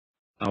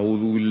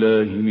أعوذ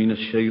بالله من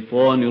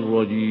الشيطان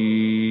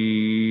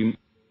الرجيم.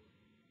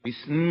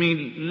 بسم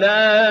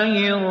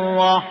الله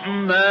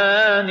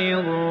الرحمن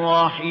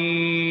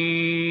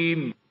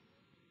الرحيم.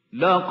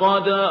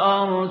 لقد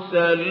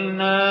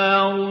أرسلنا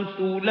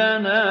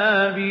رسلنا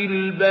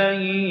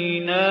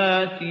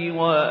بالبينات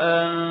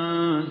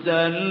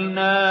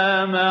وأنزلنا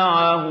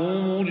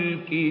معهم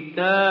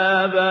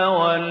الكتاب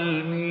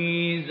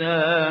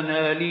والميزان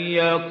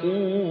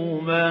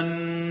ليقوم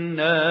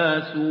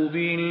الناس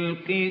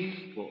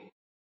بالقسط.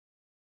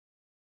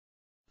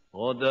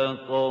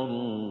 صدق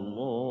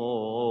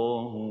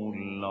الله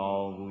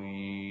العظيم.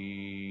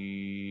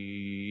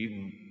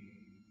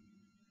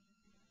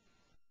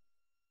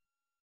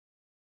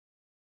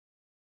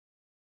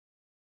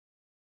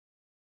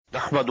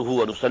 نحمده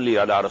ونصلي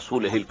على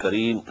رسوله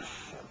الكريم.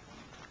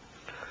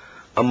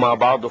 أما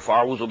بعد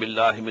فأعوذ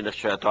بالله من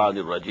الشيطان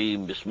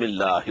الرجيم. بسم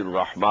الله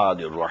الرحمن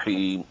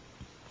الرحيم.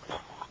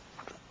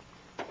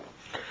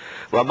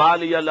 وما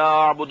لي لا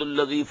أعبد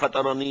الذي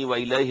فطرني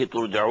وإليه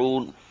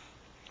ترجعون.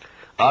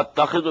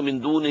 أتخذ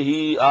من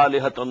دونه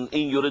آلهة إن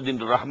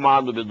يردني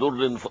الرحمن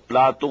بضر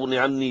لا تغن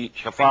عني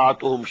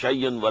شفاعتهم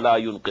شيئا ولا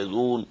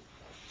ينقذون.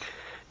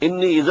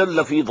 إني إذا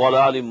لفي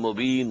ضلال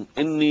مبين.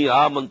 إني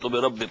آمنت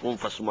بربكم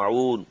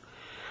فاسمعون.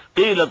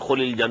 قيل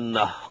ادخل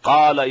الجنة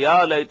قال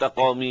يا ليت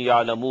قومي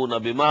يعلمون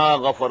بما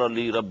غفر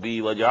لي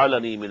ربي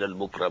وجعلني من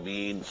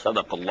المكرمين.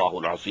 صدق الله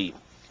العظيم.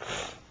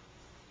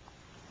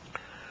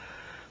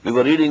 We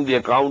were reading the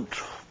account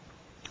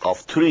of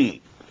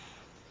three,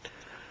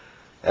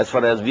 as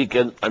far as we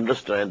can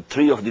understand,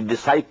 three of the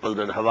disciples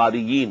and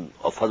Hawariyeen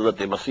of Hazrat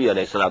Masih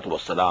alayhi salatu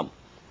wassalam.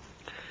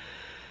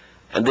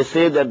 And they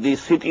say that the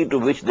city to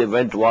which they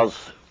went was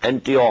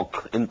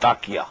Antioch in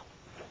Takia.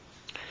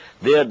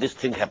 There this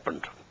thing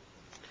happened.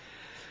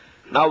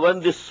 Now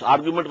when this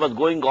argument was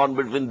going on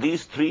between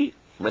these three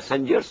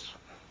messengers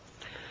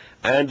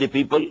and the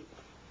people,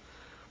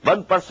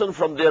 one person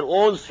from their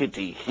own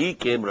city, he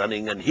came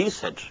running and he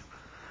said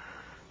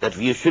that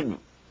we should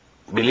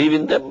believe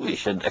in them, we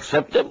should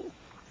accept them.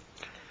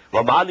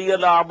 وَمَا لِيَ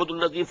لَا أَعْبُدُ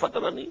الَّذِي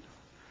فَطَرَنِي.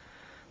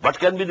 What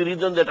can be the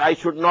reason that I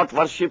should not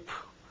worship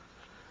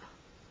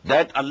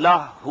that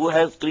Allah who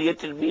has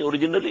created me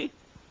originally,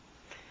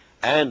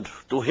 and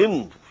to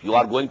Him you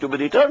are going to be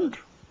returned?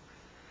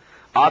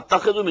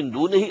 أَتَّخِذُ مِن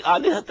دُونِهِ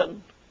آلِهَةً.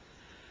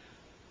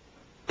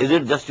 Is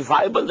it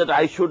justifiable that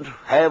I should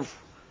have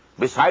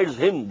besides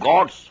Him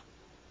gods?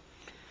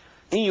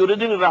 إِن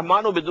يُرِدْنِ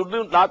الرَّحْمَنُ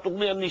بِضُرٍّ لَا تُغْنِ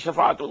عَنِّي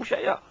شَفَاعَتُهُمْ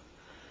شَيْئًا.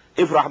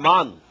 If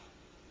Rahman,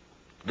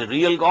 the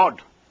real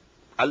God,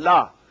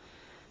 Allah,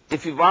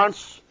 if He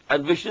wants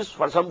and wishes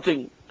for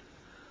something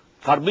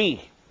for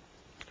me,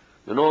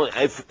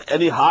 if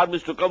any harm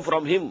is to come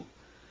from Him,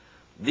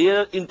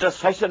 their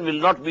intercession will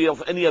not be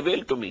of any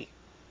avail to me.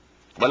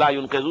 وَلَا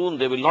يُنْقِذُونَ.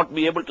 They will not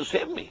be able to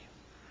save me.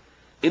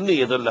 إِنِّي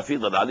إِذًا لَفِي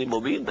ضَلَالٍ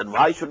مُبِينٍ. Then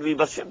why should we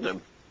worship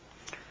them?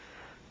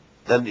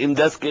 Then in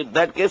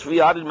that case we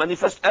are in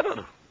manifest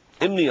error.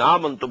 إِنِّي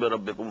آمَنْتُ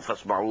بِرَبِّكُمْ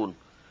فَاسْمَعُونَ.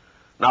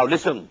 Now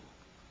listen,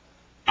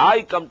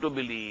 I come to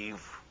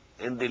believe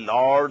in the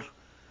Lord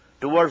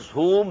towards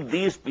whom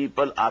these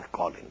people are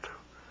calling.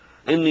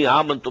 إِنِّي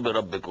آمَنْتُ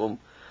بِرَبِّكُمْ.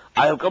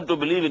 I have come to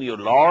believe in your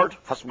Lord.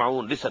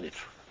 فَاسْمَعُونَ. Listen it.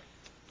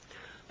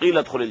 قِيلَ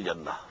ادْخُلِ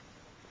الْجَنَّةِ.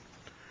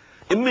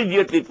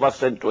 Immediately it was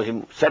said to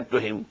him,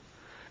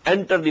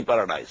 enter the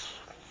paradise.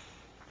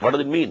 What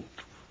does it mean?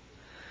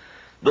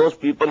 Those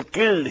people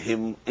killed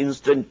him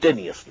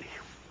instantaneously.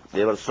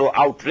 They were so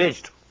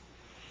outraged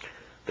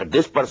that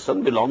this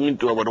person belonging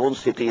to our own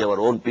city, our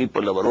own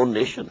people, our own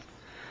nation,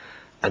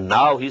 and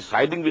now he's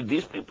siding with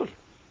these people.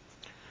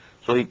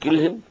 So he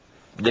killed him.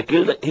 They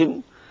killed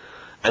him.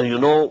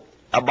 And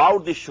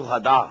about the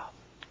shuhada,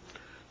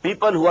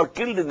 people who are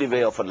killed in the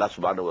way of Allah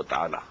subhanahu wa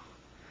ta'ala,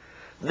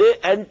 they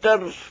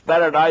enter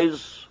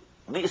paradise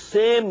the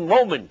same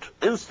moment,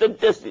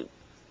 instantaneously.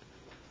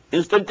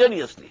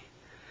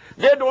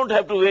 They don't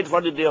have to wait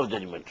for the day of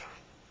judgment.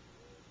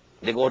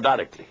 They go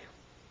directly.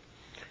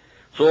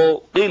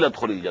 So, قِيلَ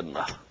ادْخُلِ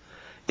الْجَنَّةِ.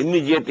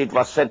 Immediately it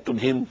was said to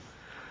him,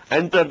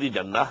 enter the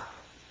Jannah,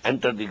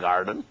 enter the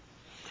garden.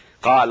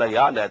 قَالَ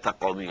يَا لَيْتَ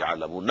قَوْمِي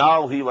يَعْلَمُونَ.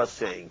 Now he was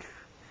saying,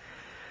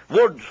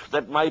 would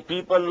that my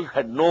people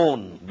had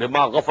known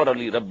بِمَا غَفَرَ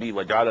لِي رَبِّي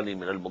وَجَعَلَنِي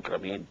مِنَ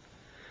الْمُكْرَمِينَ.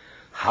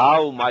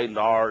 How my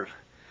Lord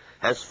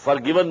has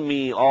forgiven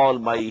me all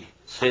my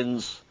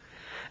sins,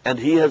 and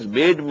He has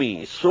made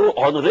me so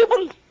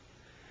honorable,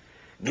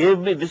 gave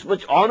me this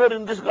much honor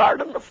in this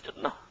garden of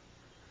Jannah.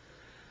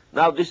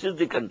 Now this is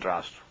the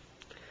contrast.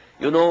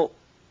 If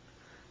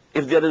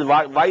there is a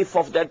wife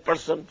of that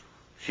person,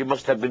 she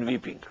must have been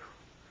weeping.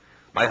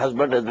 My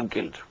husband has been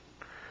killed.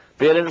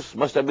 Parents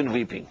must have been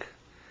weeping.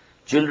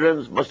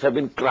 Children must have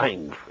been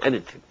crying,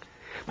 anything.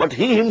 But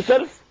he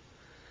himself,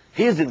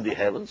 he is in the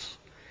heavens.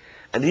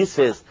 And he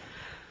says,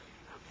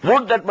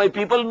 would that my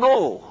people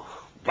know.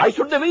 Why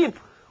should they weep?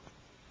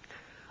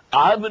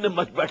 I am in a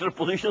much better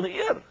position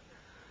here.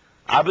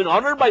 I have been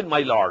honored by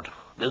my Lord.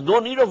 There's no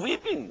need of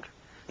weeping.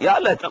 يَا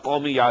لَيْتَ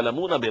قَوْمِي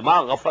يَعْلَمُونَ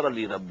بِمَا غَفَرَ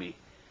لِي رَبِّي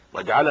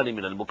وَجَعَلَنِي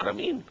مِنَ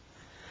الْمُكْرَمِينَ.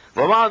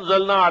 وَمَا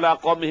أَنزَلْنَا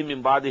عَلَىٰ قَوْمِهِ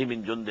مِن بَعْدِهِ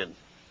مِن جُندٍ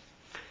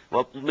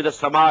مِنَ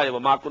السَّمَاءِ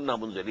وَمَا كُنَّا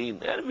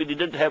مُنزِلِينَ. And we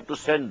didn't have to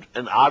send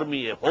an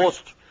army, a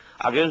host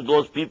against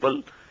those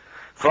people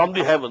from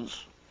the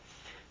heavens.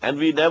 And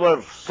we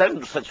never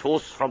send such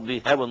hosts from the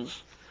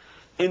heavens.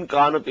 إِن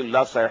كَانَتِ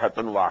إِلَّا صَيْحَةً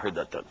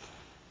وَاحِدَةً.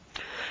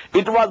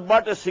 It was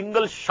but a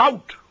single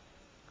shout.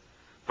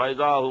 فَإِذَا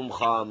هُمْ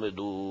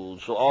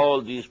خَامِدُونَ. So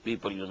all these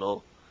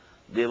people,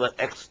 they were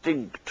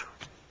extinct.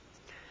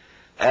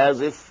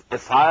 As if a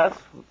fire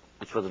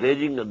which was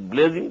raging and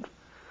blazing,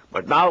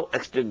 but now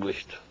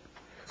extinguished.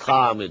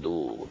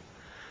 Khamidun.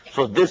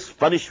 So this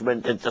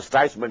punishment and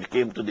chastisement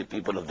came to the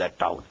people of that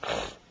town.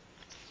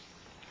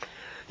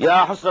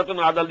 Ya hasratun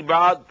adal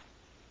ibad,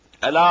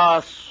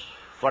 alas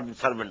for the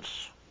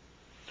servants.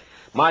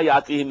 Ma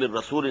yatihim min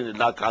rasulin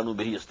illa kanu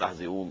bihi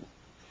yastahzi'un.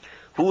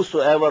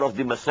 Whosoever of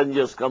the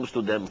messengers comes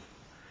to them,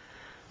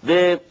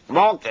 they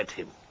mock at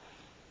him.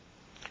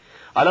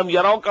 Alam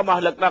yarau kama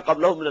ahlakna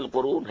qablahum min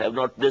al-qurun. Have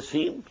not they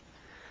seen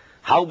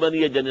how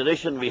many a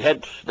generation we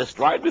had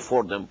destroyed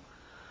before them?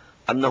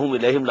 Annahum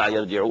ilayhim la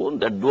yarji'un.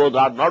 That those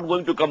are not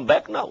going to come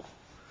back now.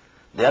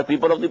 They are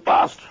people of the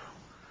past.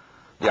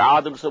 They are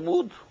Ad and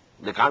Samud.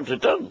 They can't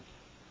return.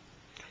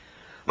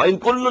 Wa in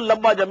kullun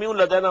lamma jami'un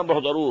ladayna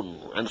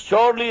muhdarun. And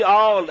surely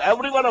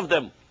every one of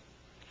them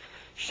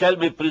shall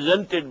be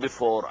presented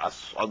before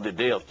us on the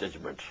day of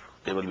judgment.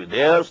 They will be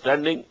there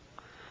standing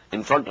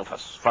in front of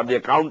us for the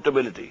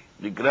accountability,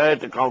 the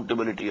great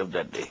accountability of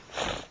that day.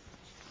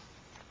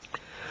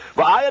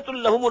 وَآيَةٌ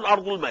لَهُمُ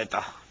الْأَرْضُ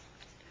الْمَيْتَةُ.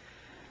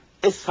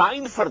 A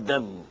sign for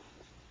them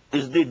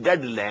is the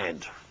dead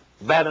land,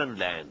 barren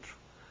land,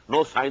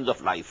 no signs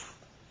of life.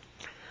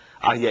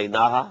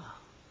 أَحْيَيْنَاهَا.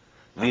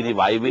 We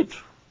revive it,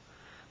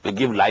 we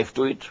give life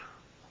to it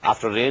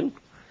after rain.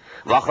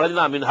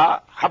 وَأَخْرَجْنَا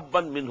مِنْهَا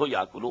حَبًّا مِنْهُ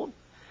يَأْكُلُونَ.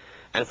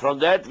 And from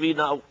that we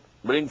now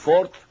bring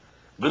forth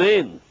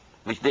grain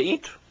which they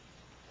eat.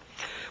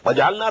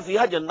 وَجَعَلْنَا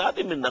فِيهَا جَنَّاتٍ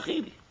مِّن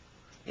نَخِيلٍ.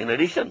 In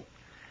addition,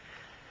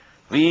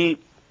 we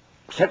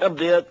set up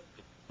there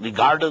the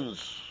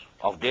gardens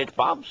of date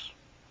palms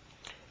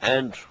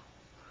and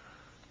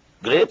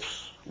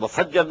grapes.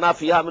 وَفَجَّرْنَا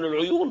فِيهَا مِنَ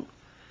الْعُيُونِ.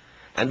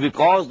 And we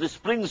cause the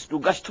springs to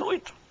gush through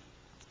it.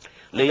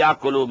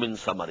 لِيَأْكُلُوا مِن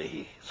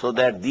ثَمَرِهِ. So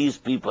that these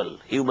people,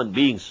 human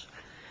beings,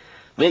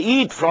 may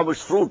eat from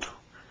its fruit.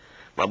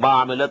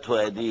 وَمَا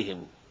عَمِلَتْهُ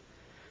أَيْدِيهِمْ.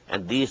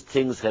 And these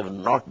things have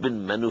not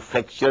been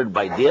manufactured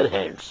by their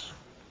hands.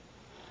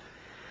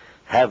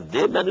 Have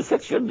they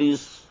manufactured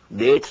these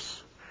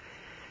dates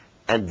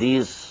and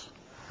these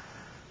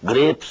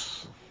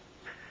grapes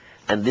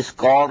and this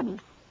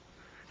corn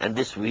and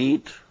this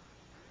wheat?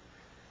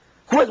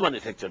 Who has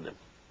manufactured them?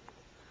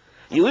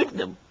 You eat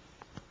them.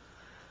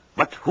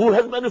 But who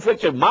has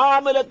manufactured?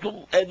 مَا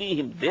عَمِلَتْهُمْ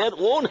أَيْدِيهِمْ. Their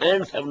own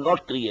hands have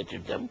not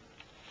created them.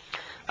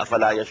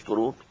 أَفَلَا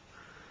يَشْكُرُونَ.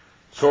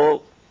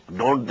 So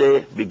don't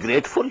they be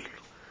grateful?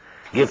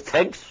 Give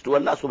thanks to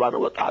Allah subhanahu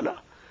wa ta'ala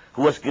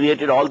who has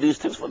created all these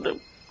things for them.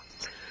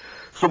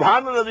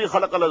 سبحان الذي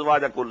خلق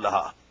الأزواج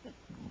كلها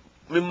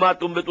مما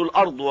تنبت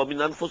الأرض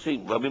ومن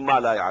أنفسهم ومما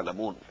لا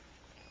يعلمون.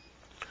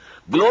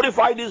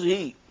 Glorified is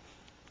He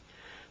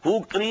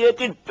who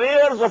created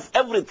pairs of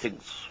everything.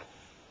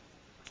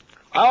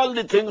 All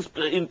the things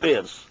in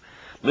pairs.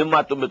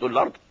 مما تنبت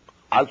الأرض.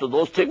 Also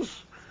those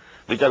things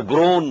which are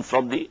grown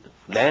from the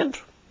land.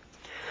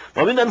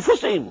 ومن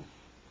أنفسهم.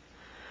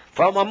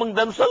 From among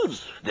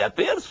themselves. They are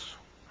pairs.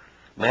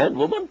 Man,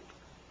 woman,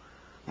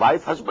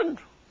 wife, husband.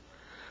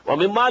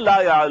 وَمِمَّا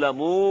لَا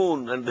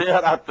يَعْلَمُونَ. And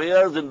there are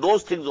pairs in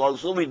those things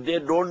also which they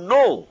don't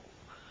know.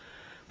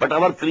 But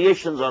our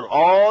creations are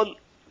all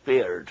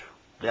paired.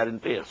 They are in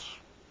pairs.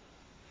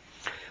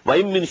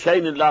 وَإِن مِّن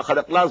شَيْءٍ إِلَّا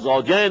خَلَقْنَا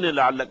زَوْجَيْنِ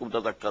لَعَلَّكُمْ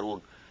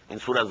تَذَكَّرُونَ. In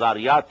Surah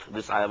Zariyat,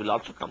 this ayah will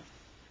also come.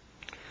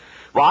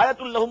 وَآيَةٌ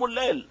لَهُمُ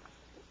اللَّيْلِ.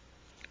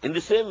 In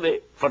the same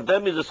way, for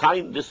them is a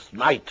sign this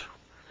night.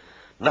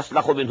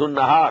 نَسْلَخُ مِنْهُ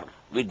النَّهَارِ.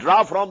 We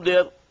draw from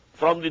the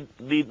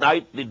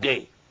night, the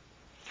day.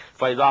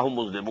 فَإِذَا هُمْ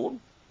مُظْلِمُونَ.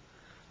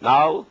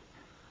 Now,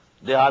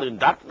 they are in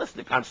darkness,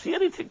 they can't see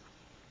anything.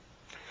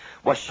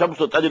 وَالشَّمْسُ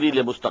تَجْرِي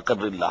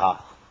لِمُسْتَقَرٍّ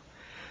لَهَا.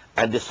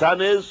 And the sun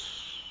is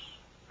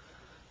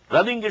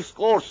running its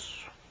course,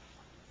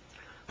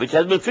 which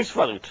has been fixed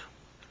for it.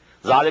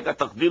 ذَلِكَ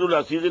تَقْدِيرُ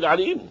الْعَزِيزِ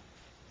الْعَلِيمِ.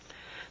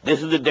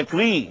 This is the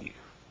decree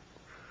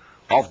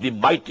of the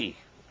mighty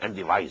and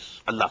the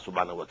wise, Allah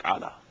subhanahu wa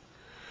ta'ala.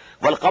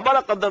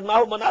 وَالْقَمَرَ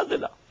قَدَّرْنَاهُ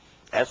مَنَازِلَ.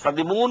 As for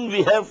the moon,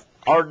 we have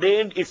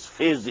ordained its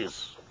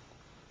phases.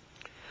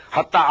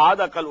 حَتَّى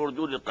عَادَ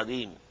كَالْأُرْجُونِ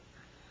الْقَدِيمِ.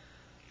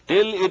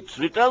 Till it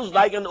returns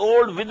like an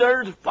old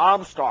withered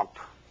palm stalk.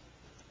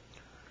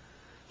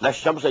 لَا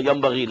الشَّمْسَ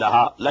يَنْبَغِي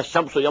لَهَا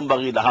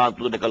أَنْ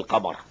تُدْرِكَ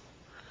الْقَمَرَ.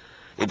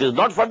 It is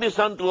not for the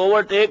sun to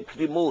overtake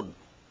the moon.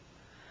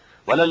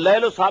 وَلَا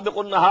اللَّيْلُ سَابِقُ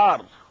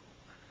النَّهَارِ.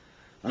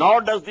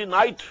 Nor does the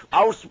night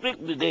outstrip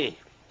the day.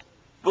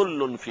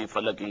 كُلٌّ فِي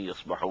فَلَكٍ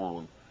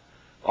يَسْبَحُونَ.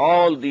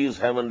 All these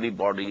heavenly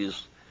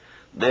bodies,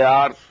 they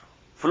are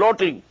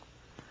floating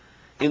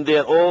in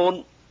their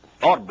own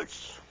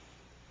orbits.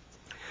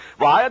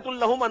 وَآيَةٌ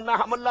لَهُمْ أَنَّا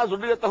حَمَلْنَا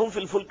ذُرِّيَّتَهُمْ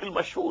فِي الْفُلْكِ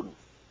الْمَشْحُونِ.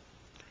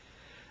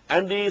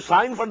 And the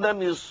sign for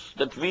them is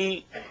that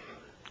we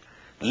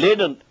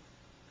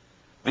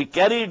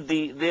carried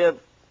their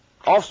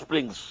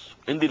offsprings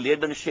in the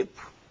laden ship.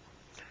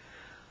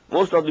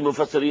 Most of the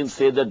Mufassirin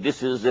say that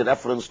this is a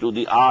reference to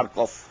the ark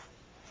of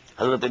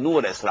Hazrat Nuh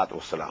alayhi salatu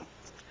wasalam.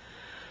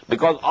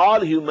 Because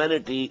all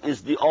humanity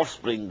is the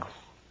offspring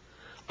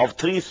of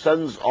 3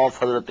 sons of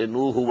Hazrat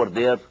Nuh who were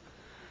there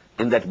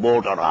in that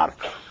boat or ark.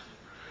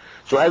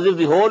 So as if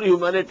the whole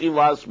humanity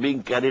was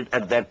being carried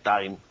at that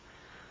time,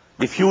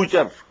 the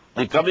future,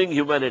 the coming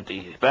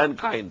humanity,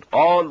 mankind,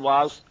 all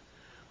was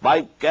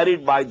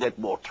carried by that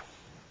boat.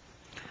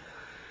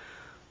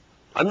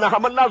 And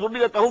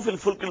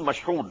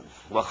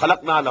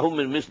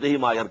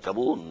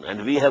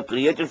we have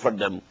created for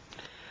them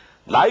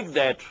like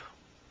that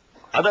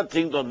other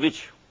things on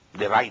which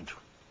they ride.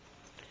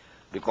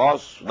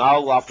 Because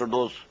now after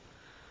those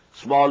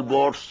small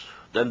boats,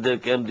 then there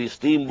came the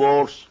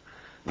steamboats,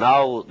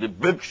 now the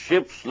big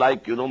ships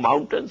like,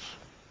 mountains.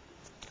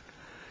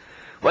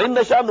 And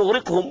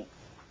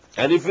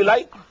if we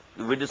like,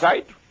 if we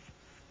decide,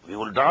 we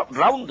will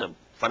drown them.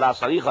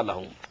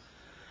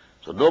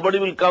 So nobody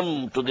will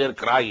come to their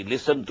cry,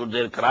 listen to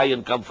their cry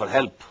and come for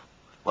help.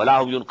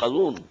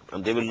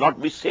 And they will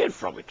not be saved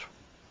from it.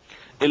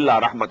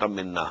 Illa rahmatan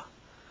minna.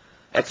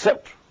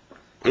 Except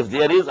if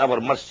there is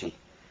our mercy.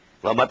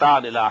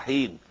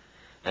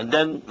 And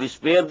then we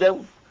spare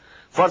them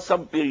for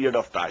some period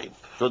of time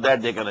so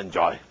that they can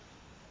enjoy.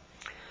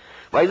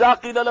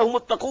 وَإِذَا قِيلَ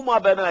لَهُمُ اتَّقُوا مَا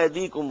بَيْنَ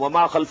أَيْدِيكُمْ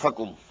وَمَا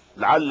خَلْفَكُمْ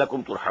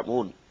لَعَلَّكُمْ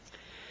تُرْحَمُونَ.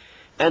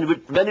 And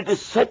when it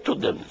is said to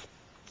them,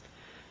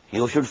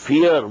 you should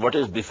fear what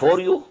is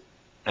before you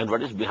and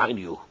what is behind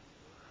you,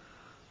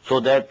 so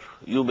that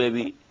you may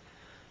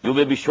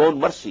be shown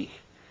mercy.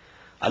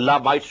 Allah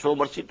might show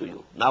mercy to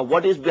you. Now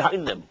what is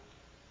behind them?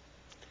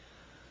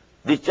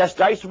 The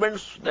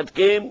chastisements that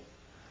came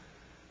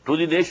to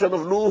the nation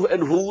of Nuh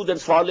and Hud and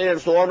Saleh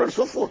and so on and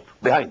so forth,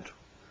 behind.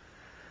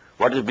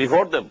 What is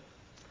before them?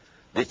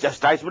 The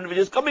chastisement which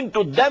is coming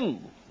to them,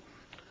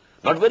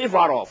 not very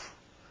far off.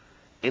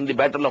 In the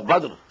battle of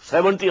Badr,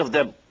 70 of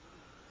them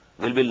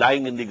will be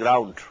lying in the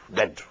ground,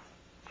 dead,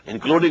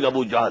 including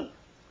Abu Jahl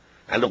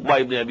and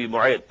Uqba ibn Abi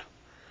Mu'ayt.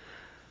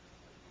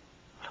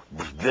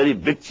 Very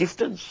big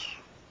chieftains,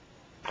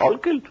 all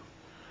killed.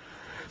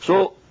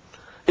 So,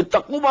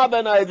 اتقوا ما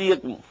بين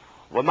أيديكم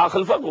وما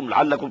خلفكم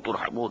لعلكم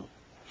ترحمون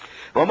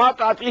وما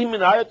تأتيهم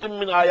من آية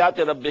من آيات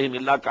ربهم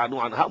إلا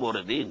كانوا عنها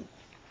معرضين.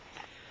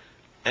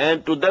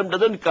 And to them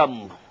doesn't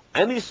come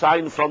any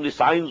sign from the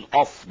signs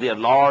of their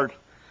Lord,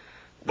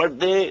 but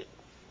they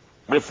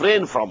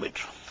refrain from it.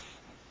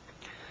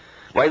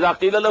 وَإِذَا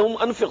قِيلَ لَهُمْ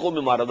أَنْفِقُوا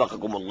مِمَّا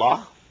رَزَقَكُمُ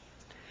اللَّهُ.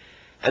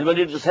 And when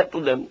it is said to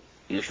them,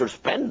 you should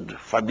spend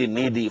for the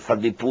needy, for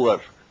the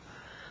poor,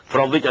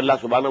 from which Allah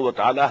subhanahu wa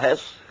ta'ala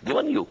has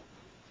given you.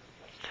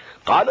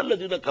 قَالَ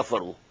الَّذِينَ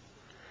كَفَرُوا.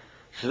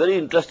 It's a very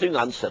interesting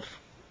answer.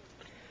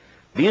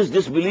 These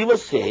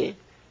disbelievers say,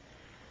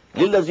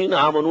 لِلَّذِينَ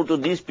آمَنُوا, to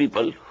these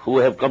people who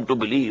have come to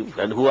believe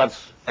and who are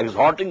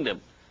exhorting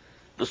them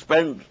to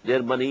spend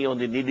their money on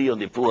the needy, on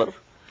the poor,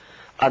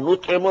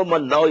 أَنُطْعِمُ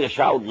مَنْ لَوْ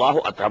يَشَاءُ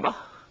اللَّهُ أَطْعَمَهُ.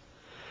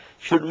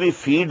 Should we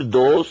feed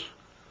those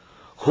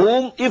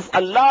whom, if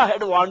Allah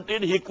had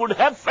wanted, He could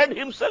have fed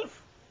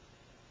Himself?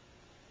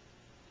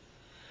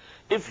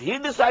 If He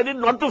decided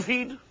not to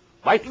feed,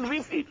 why should we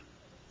feed?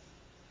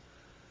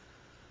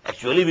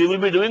 Actually, we will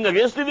be doing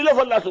against the will of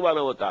Allah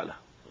subhanahu wa ta'ala.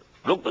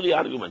 Look to the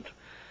argument.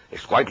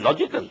 It's quite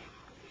logical.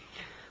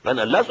 When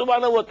Allah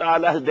subhanahu wa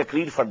ta'ala has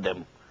decreed for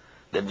them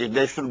that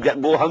they should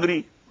go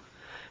hungry,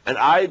 and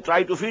I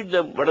try to feed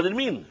them, what does it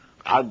mean?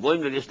 I'm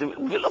going against the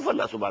will of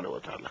Allah subhanahu wa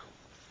ta'ala.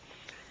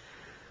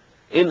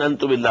 In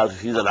antum illa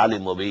fi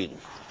dhalalin mubin.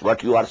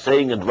 What you are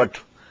saying and what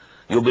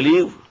you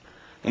believe,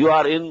 you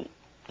are in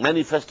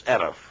manifest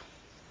error.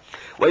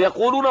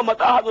 وَيَقُولُونَ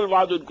مَتَى هَذَا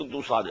الْوَعْدُ إِن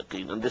كُنتُمْ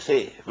صَادِقِينَ. And they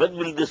say, when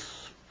will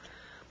this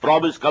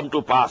promise come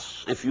to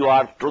pass if you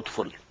are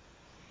truthful?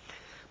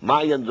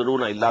 مَا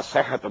يَنْظُرُونَ إِلَّا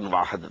صَيْحَةً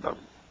وَاحِدَةً.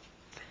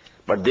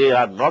 But they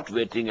are not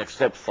waiting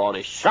except for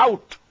a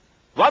shout,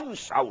 one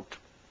shout.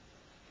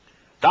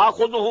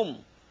 تَأْخُذُهُمْ.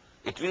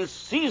 It will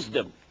seize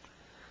them.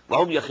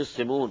 وَهُمْ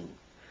يَخِصِّمُونَ.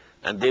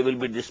 And they will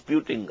be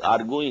disputing,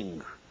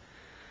 arguing.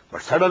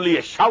 But suddenly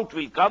a shout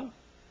will come,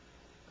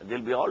 and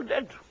they'll be all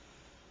dead.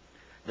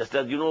 Just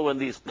as when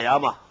the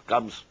Qiyamah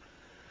comes,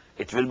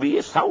 it will be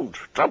a sound,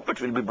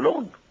 trumpet will be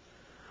blown.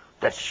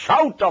 That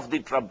shout of the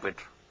trumpet,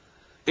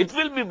 it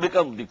will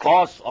become the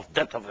cause of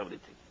death of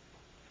everything.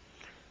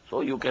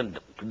 So you can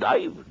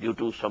die due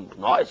to some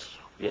noise,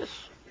 yes.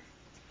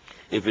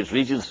 If it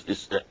reaches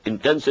its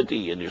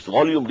intensity and its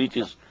volume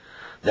reaches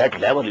that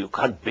level, you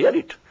can't bear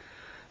it,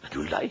 and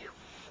you'll die.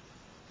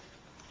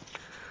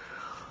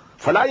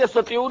 فَلَا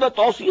يَسْتَطِيعُونَ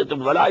تَوْصِيَةً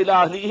وَلَا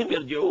إِلَىٰ أَهْلِهِمْ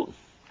يَرْجِعُونَ.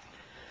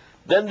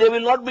 Then they will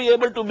not be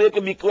able to make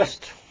a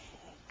bequest,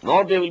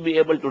 nor they will be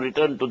able to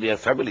return to their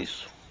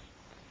families.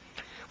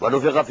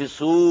 وَنُفِخَ فِي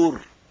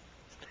الصُّورِ.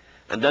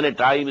 And then a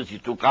time is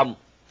to come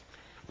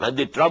when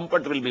the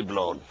trumpet will be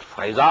blown.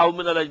 فَإِذَا هُمْ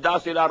مِنَ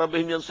الْأَجْدَاثِ إِلَىٰ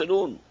رَبِّهِمْ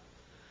يَنْسِلُونَ.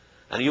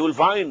 And you will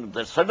find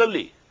that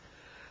suddenly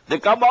They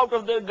come out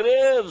of their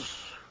graves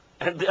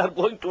and they are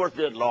going towards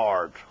their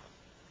Lord.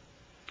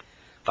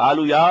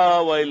 قَالُوا يَا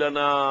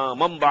وَيْلَنَا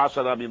مَنْ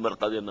بَعَثَنَا مِنْ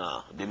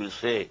مَرْقَدِنَا. They will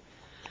say,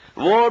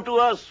 woe to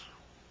us!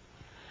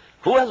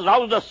 Who has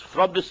roused us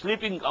from the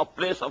sleeping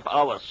place of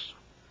ours?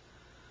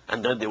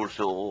 And then they will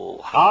say,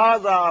 oh,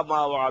 هَذَا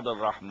مَا وَعَدَ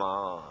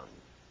الرَّحْمَنِ.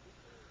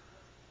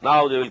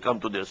 Now they will come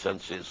to their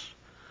senses.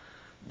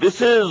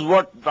 This is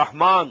what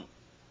Rahman,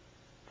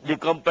 the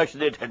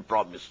compassionate, had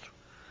promised.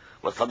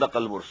 وَصَدَقَ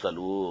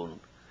الْمُرْسَلُونَ.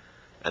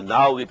 And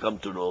now we come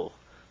to know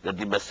that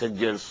the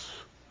messengers,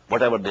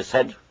 whatever they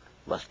said,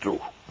 was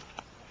true.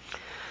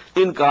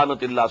 إِن كَانَتِ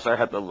إِلَّا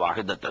صَيْحَةً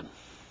وَاحِدَةً.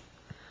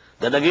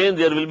 Then again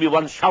there will be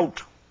one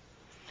shout.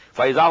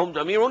 فَإِذَا هُمْ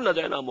جَمِيعٌ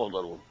لَدَيْنَا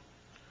مُحْضَرُونَ.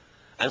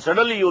 And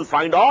suddenly you will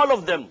find all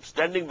of them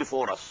standing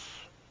before us,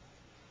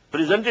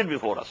 presented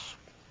before us.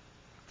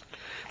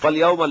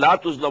 فَالْيَوْمَ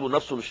لَا تُظْلَمُ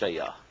نَفْسٌ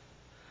شَيْئًا.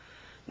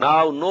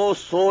 Now no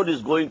soul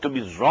is going to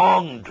be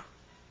wronged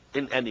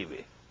in any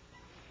way.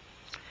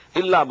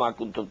 إِلَّا مَا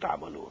كُنْتُمْ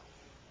تَعْمَلُونَ.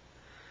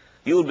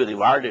 You will be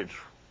rewarded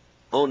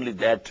only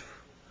that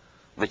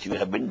which you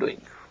have been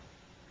doing.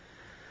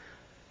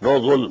 No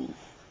zulm,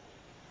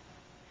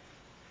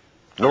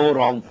 no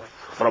wrong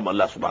from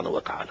Allah subhanahu wa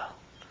ta'ala.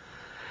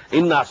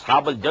 Inna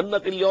ashab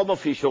al-jannat al-yawma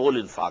fi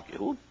shughulin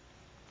faqihun.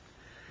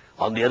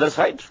 On the other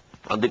side,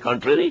 on the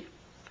contrary,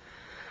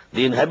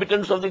 the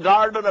inhabitants of the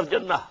garden of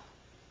Jannah,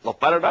 of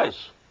paradise,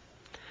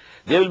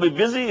 they will be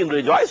busy in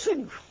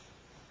rejoicing,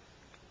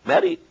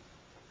 merry.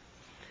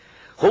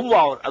 Hum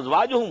wa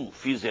azwajuhum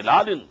fi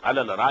zilalin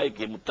ala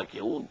al-araiki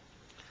muttaqiun.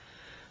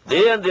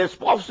 They and their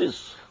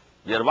spouses,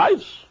 their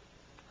wives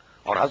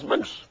or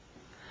husbands,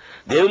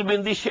 they will be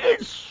in the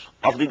shades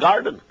of the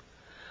garden,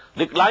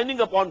 reclining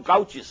upon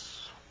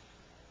couches.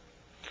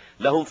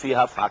 Lahum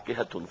fiha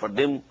fakihatun. For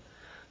them,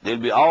 there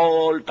will be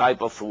all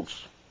type of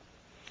fruits.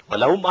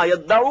 Walahum ma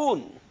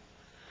yadda'un.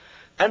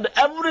 And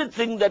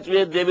everything that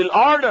they will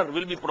order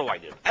will be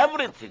provided.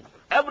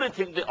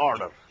 Everything they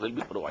order will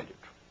be provided.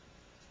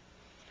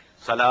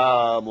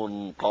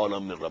 Salamun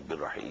qawlan min Rabbir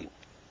Rahim.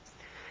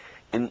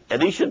 In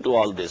addition to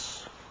all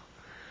this,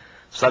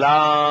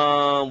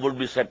 salam would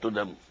be said to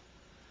them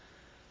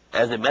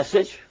as a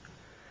message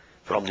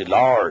from the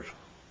Lord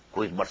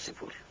who is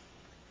merciful.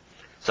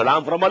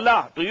 Salam from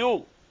Allah to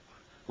you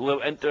who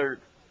have entered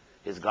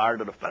His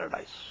garden of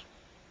paradise.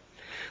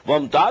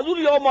 وَامْتَازُوا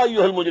الْيَوْمَ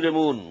أَيُّهَا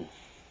الْمُجْرِمُونَ.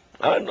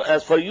 And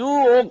as for you,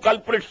 O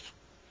culprits,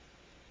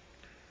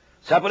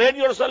 separate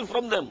yourself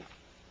from them.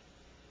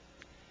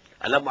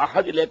 أَلَمْ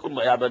أَحَدْ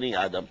إِلَيْكُمْ يَا بَنِي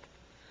آدَمَ.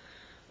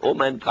 O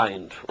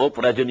mankind, O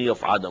progeny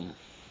of Adam,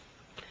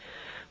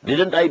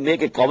 didn't I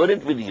make a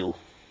covenant with you?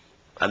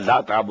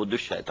 Allah ta'budu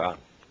shaitan.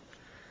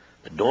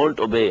 Don't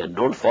obey and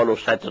don't follow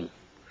Satan.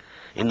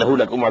 Innahu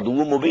lakum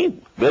aduwwun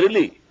mubin.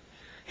 Verily,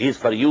 he is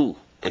for you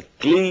a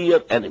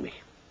clear enemy.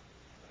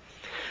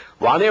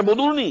 Wa an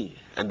i'buduni,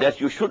 and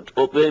that you should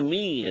obey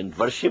me and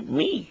worship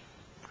me.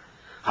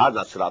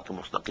 Hadha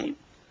siratum mustaqim.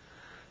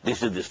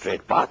 This is the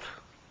straight path.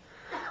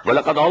 Wa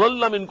laqad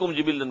adalla minkum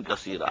jibillan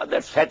kaseera.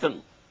 That's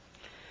Satan.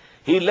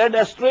 He led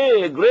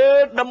astray a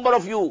great number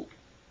of you.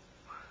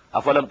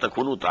 Afalam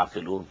takunu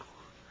ta'qilun.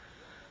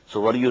 So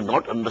were you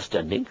not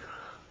understanding?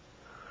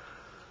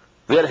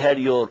 Where had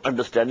your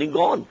understanding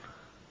gone?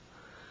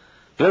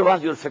 Where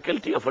was your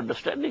faculty of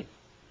understanding?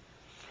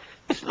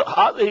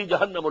 Now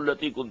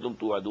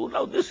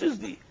this is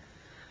the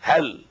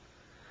hell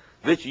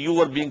which you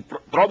were being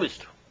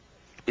promised.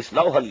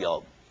 Islawha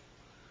al-yawm.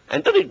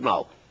 Enter it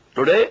now.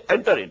 Today,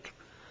 enter it.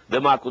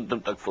 Bima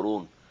kuntum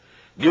takfurun.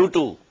 Due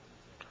to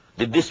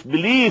the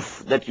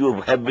disbelief that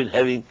you have been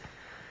having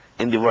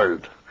in the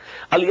world.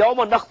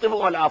 Al-yawma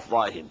nakhtimu ala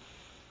afwahihim.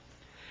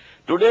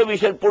 Today we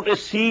shall put a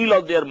seal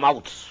on their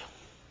mouths.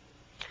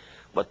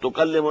 But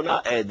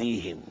tukallimuna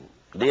aydihim.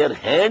 Their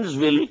hands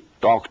will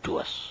talk to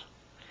us.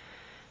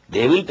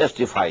 They will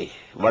testify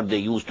what they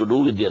used to do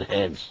with their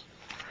hands.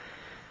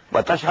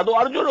 But tashhadu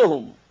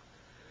arjuluhum.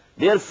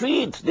 Their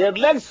feet, their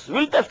legs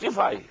will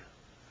testify.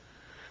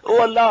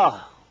 Oh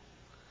Allah,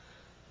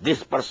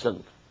 this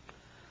person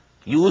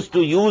used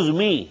to use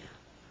me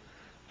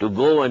to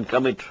go and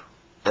commit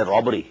a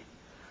robbery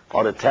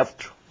or a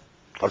theft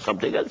or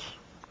something else.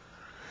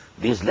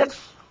 These legs,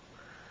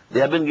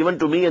 they have been given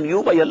to me and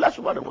you by Allah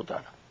subhanahu wa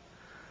ta'ala.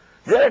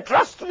 They are a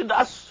trust with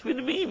us, with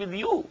me, with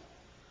you.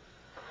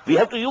 We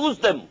have to use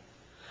them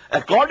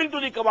according to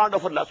the command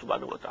of Allah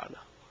subhanahu wa ta'ala.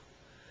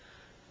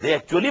 They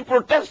actually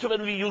protest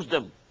when we use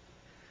them.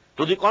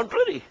 To the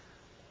contrary.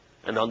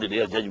 And on the day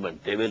of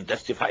judgment, they will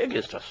testify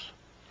against us.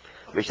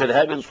 We shall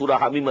have in Surah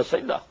Hamim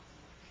as-Sajdah.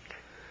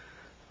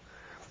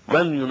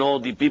 When,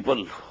 the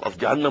people of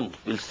Jahannam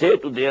will say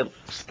to their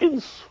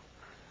skins,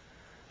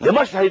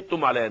 Lima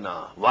shahidtum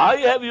alayna. Why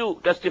have you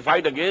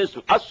testified against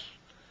us?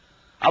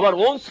 Our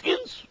own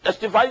skins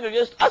testifying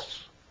against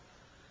us.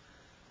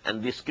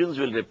 And the skins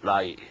will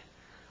reply,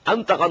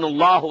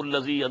 Antaqanallahu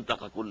allazi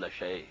antaqa kulla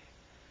shay.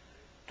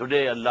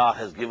 Today Allah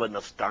has given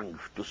us tongue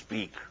to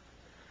speak,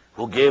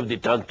 who gave the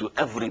tongue to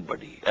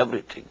everybody,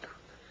 everything.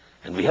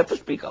 And we have to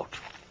speak out.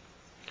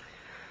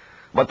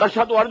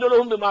 وَتَشْهَدُ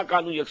أَرْجُلُهُمْ بِمَا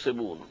كَانُوا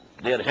يَكْسِبُونَ.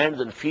 Their hands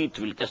and feet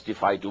will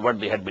testify to what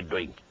they had been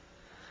doing.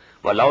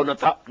 وَلَوْ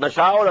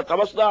نَشَاءُ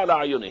لَطَمَسْنَا عَلَىٰ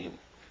أَعْيُنِهِمْ.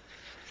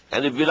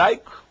 And if we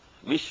like,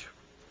 wish,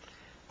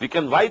 we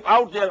can wipe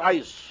out their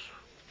eyes.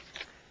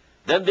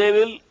 Then they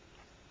will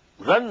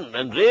run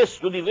and race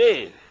to the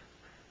way.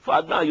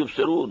 فَأَدْنَا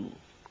يُبْصِرُونَ.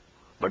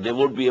 But they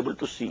won't be able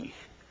to see.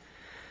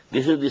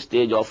 This is the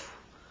stage of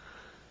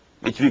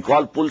which we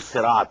call Pul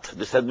Sirat.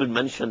 This has been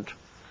mentioned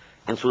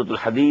in Surah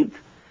Al-Hadid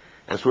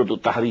and Surah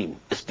Al-Tahrim.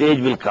 A stage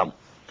will come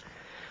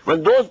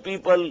when those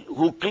people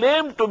who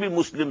claim to be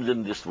Muslims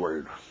in this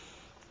world,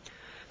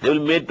 they will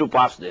be made to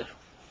pass there.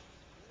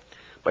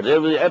 But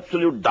there will be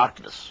absolute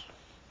darkness.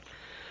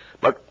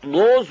 But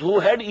those who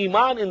had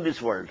Iman in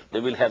this world, they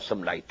will have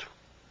some light.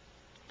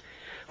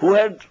 Who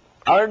had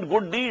earned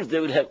good deeds, they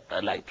will have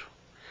a light.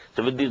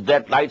 So with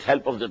that light,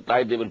 help of that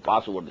light, they will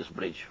pass over this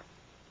bridge.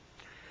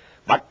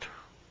 But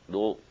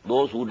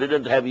those who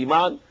didn't have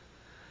Iman,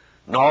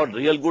 nor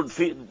real good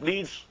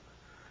deeds,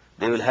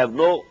 they will have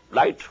no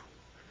light,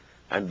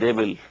 and they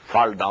will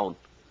fall down.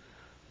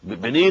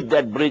 Beneath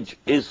that bridge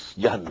is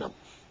Jahannam.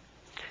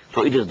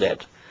 So it is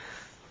that.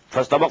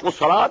 Fastabaqu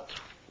salat,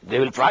 they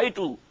will try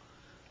to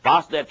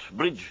pass that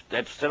bridge,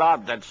 that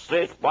sirat, that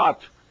straight path.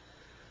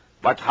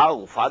 But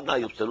how? Fadna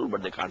yubsirun,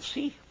 but they can't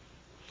see.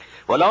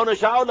 وَلَوْ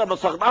نَشَاءُ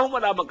لَمَسَخْنَاهُمْ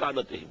عَلَىٰ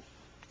مَكَانَتِهِمْ.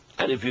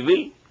 And if we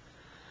will,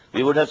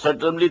 we would have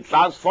certainly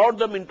transformed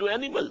them into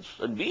animals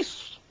and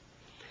beasts.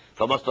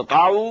 فَمَا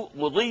اسْتَطَاعُوا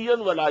مُضِيًّا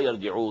وَلَا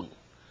يَرْجِعُونَ.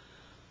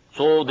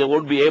 So they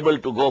won't be able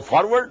to go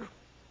forward,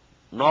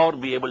 nor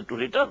be able to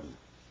return.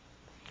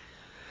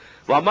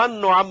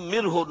 وَمَنْ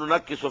نُعَمِّرْهُ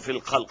نُنَكِّسُ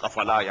فِي الْخَلْقِ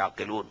فَلَا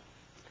يَعْقِلُونَ.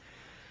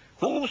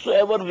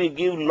 Whomsoever we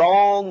give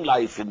long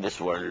life in this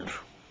world,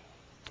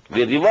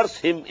 we reverse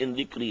him in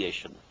the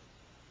creation.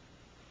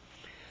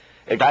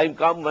 A time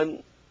comes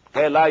when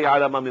لَا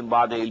يَعْلَمَ مِنْ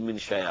بَعْدِ عِلْمٍ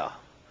شَيْئًا.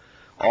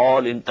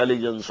 All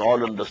intelligence,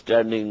 all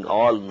understanding,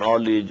 all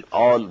knowledge,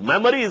 all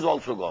memory is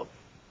also gone.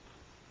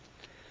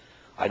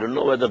 I don't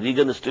know whether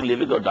Reagan is still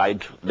living or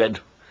dead.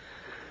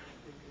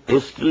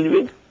 He's still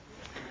living.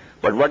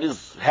 But what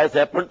has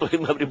happened to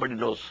him, everybody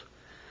knows.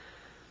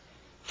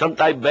 Some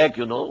time back,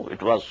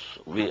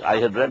 I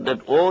had read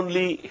that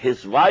only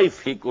his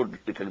wife he could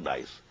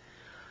recognize.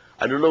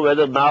 I don't know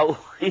whether now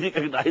he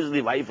recognizes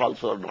the wife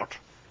also or not.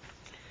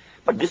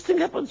 But this thing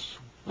happens.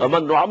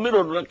 وَمَنْ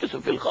نُعَمِّرُ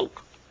نُنَكِّسُ فِي الْخَلْقِ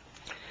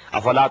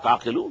أَفَلَا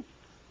تَعْقِلُونَ.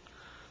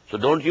 So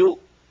don't you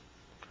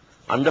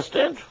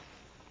understand?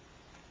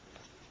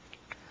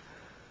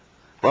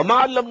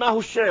 وَمَا عَلَّمْنَاهُ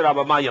الشِّعْرَ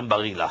وَمَا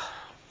يَنْبَغِي لَهُ.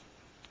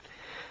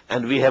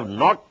 And we have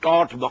not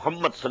taught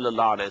Muhammad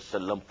sallallahu alayhi wa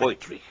sallam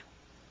poetry.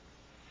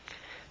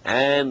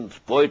 And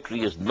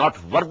poetry is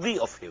not worthy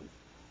of him.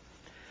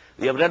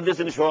 We have read this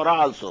in Shura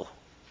also.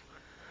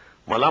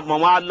 وَمَا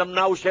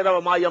عَلَّمْنَاهُ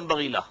الشِّعْرَ وَمَا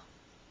يَنْبَغِي لَهُ.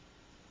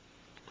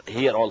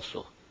 Here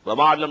also.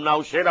 وَمَا عَلَّمْنَاهُ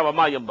الشِّعْرَ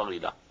وَمَا يَنْبَغِي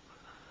لَهُ.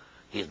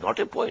 He is not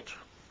a poet.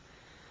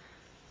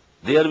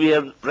 There we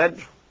have read,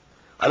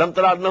 أَلَمْ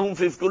تَرَ أَنَّهُمْ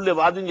فِي كُلِّ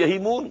وَادٍ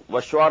يَهِيمُونَ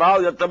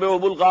وَالشُّعَرَاءُ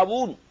يَتَّبِعُهُمُ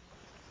الْغَاوُونَ.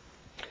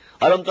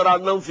 أَلَمْ تَرَ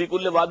أَنَّهُمْ فِي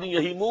كُلِّ وَادٍ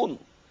يَهِيمُونَ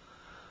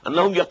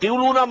أَنَّهُمْ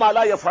يَقِولُونَ مَا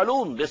لَا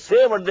يَفْعَلُونَ. They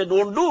say what they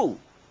don't do.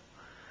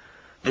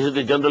 This is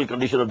the general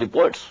condition of the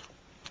poets.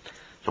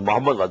 So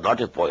Muhammad was not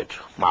a poet.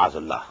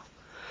 Ma'azallah.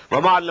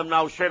 وَمَا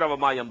عَلَّمْنَاهُ الشِّعْرَ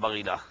وَمَا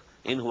يَنْبَغِي لَهُ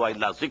إِنْ هُوَ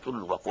إِلَّا ذِكْرٌ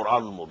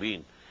وَقُرْآنٌ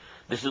مُبِينٌ.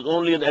 This is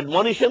only an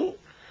admonition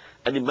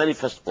and the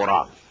manifest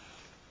Quran.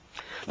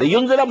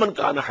 لِيُنْذِرَ مَنْ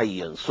كَانَ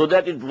حَيًّا. So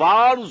that it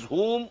warns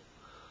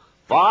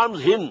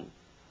him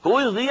who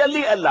is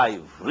really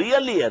alive.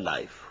 Really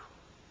alive.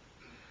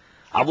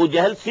 Abu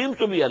Jahl seems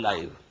to be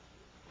alive.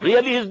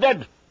 Really he is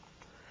dead.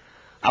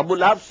 Abu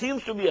Lahab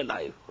seems to be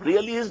alive.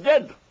 Really he is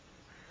dead.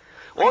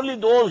 Only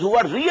those who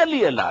are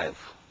really alive,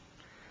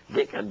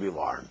 they can be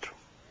warned.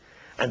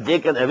 And they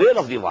can avail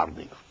of the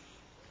warning.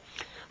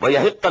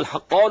 وَيَحِقَّ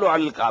الْحَقَّالُ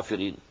عَلَى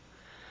الْكَافِرِينَ.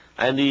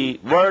 And the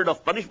word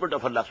of punishment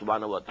of Allah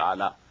subhanahu wa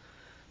ta'ala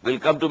will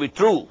come to be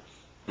true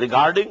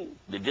regarding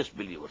the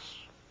disbelievers.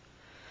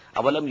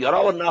 أَوَلَمْ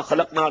يَرَوْا أَنَّا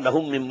خَلَقْنَا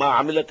لَهُم مِّمَّا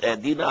عَمِلَتْ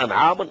أَيْدِينَا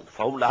أَنْعَامًا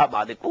فَهُمْ لَهَا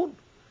مَالِكُونَ.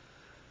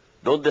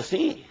 Don't they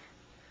see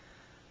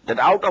that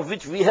out of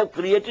which we have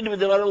created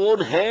with our own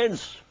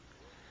hands,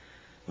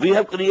 we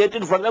have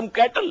created for them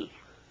cattle,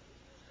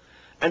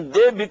 and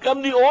they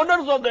become the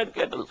owners of that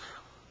cattle.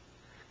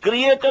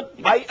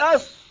 Created by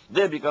us,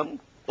 they become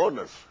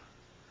owners.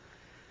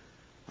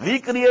 We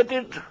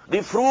created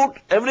the fruit,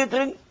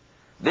 everything,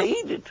 they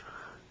eat it.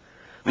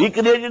 We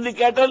created the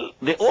cattle,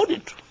 they own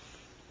it.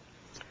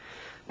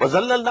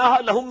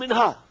 وَزَلَّلْنَاهَا لَهُم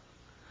مِّنْهَا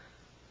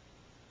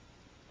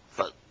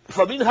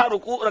فَمِنْهَا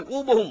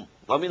رَكُوبُهُمْ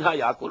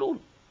وَمِنْهَا يَأْكُلُونَ.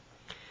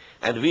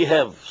 And we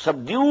have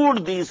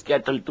subdued these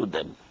cattle to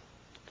them.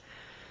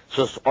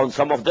 So on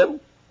some of them,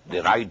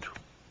 they ride.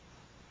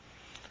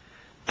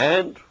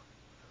 And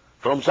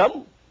from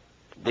some,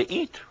 they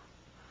eat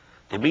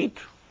the meat.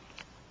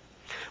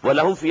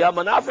 وَلَهُمْ فِيهَا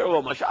مَنَافِعُ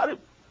وَمَشَارِبُ.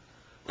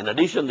 In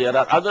addition, there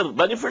are other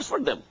benefits for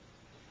them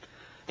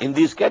in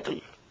these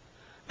cattle.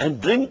 And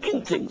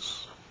drinking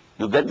things.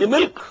 You get the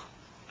milk.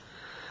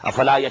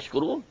 أَفَلَا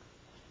يَشْكُرُونَ.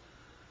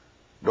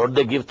 Don't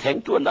they give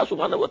thanks to Allah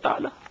subhanahu wa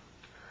ta'ala?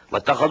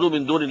 وَاتَّخَذُوا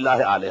مِن دُونِ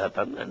اللَّهِ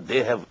آلِهَةً, and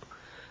they have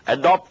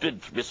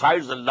adopted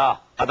besides Allah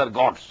other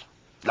gods.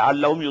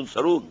 لَعَلَّهُمْ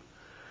يُنصَرُونَ,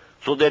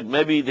 so that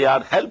maybe they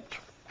are helped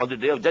on the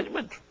day of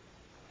judgment.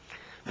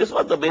 This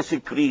was the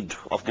basic creed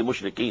of the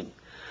mushrikeen.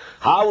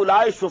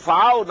 هَؤُلَاءِ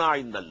شُفَعَاؤُنَا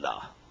عِندَ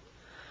اللَّهِ.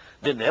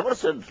 They never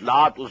said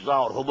Lat, Uzza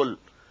or Hubal.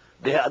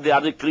 They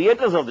are the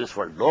creators of this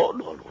world. No,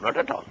 not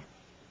at all.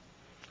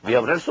 We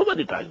have read so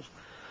many times.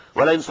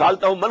 وَلَئِنْ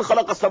سَأَلْتَهُمْ مَنْ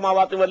خَلَقَ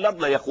السَّمَاوَاتِ وَالْأَرْضَ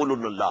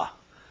لَيَقُولُنَّ اللَّهُ.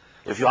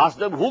 If you ask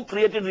them who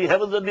created the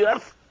heavens and the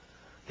earth,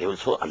 they will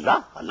say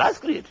Allah. Allah has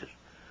created.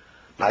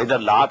 Neither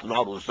Lat,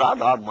 nor Uzza,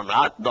 nor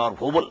Manat, nor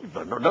Hubal,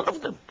 none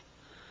of them.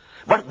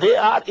 But they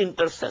are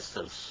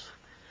intercessors.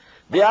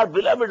 They are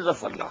beloveds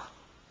of Allah.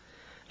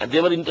 And they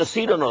will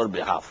intercede on our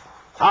behalf.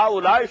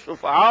 هَؤُلَاءِ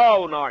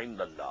شُفَعَاؤُنَا عِندَ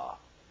اللَّهِ.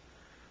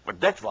 But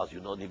that was,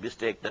 the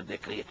mistake that they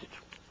created.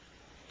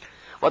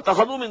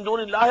 وَاتَّخَذُوا مِن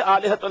دُونِ اللَّهِ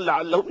آلِهَةً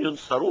لَعَلَّهُمْ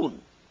يُنصَرُونَ.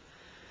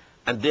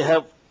 And they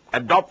have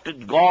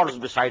adopted gods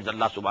besides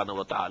Allah subhanahu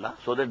wa ta'ala,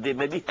 so that they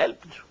may be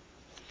helped.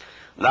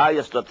 لَا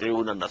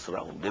يَسْتَطِعُونَ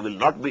نَصْرَهُمْ. They will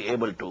not be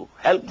able to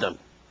help them.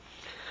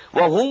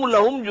 وَهُمْ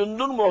لَهُمْ جُنْدٌ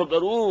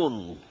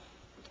مُهْضَرُونَ.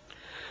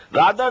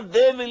 Rather,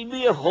 they will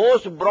be a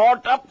host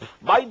brought up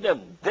by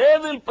them. They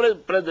will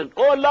present.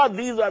 Oh Allah,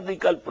 these are the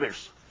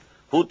culprits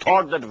who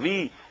thought that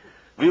we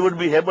would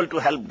be able to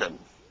help them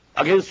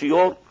against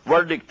your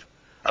verdict,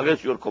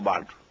 against your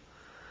command.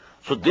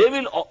 So they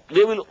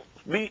will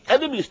be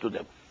enemies to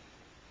them.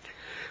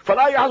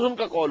 فَلَا يَحْزُنْكَ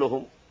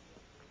قَوْلُهُمْ.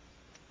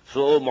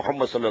 So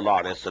Muhammad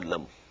sallallahu alayhi wa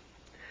sallam,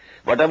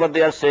 whatever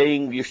they are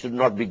saying, you should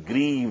not be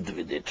grieved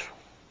with it.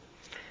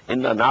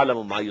 إِنَّا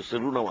نَعْلَمُ مَا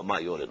يُسِرُّونَ وَمَا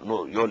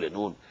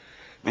يُعْلِنُونَ.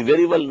 We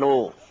very well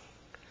know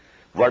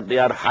what they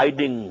are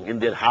hiding in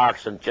their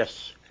hearts and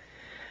chests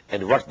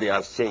and what they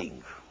are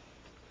saying.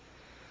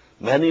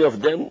 Many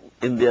of them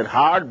in their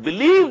heart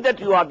believe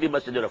that you are the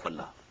messenger of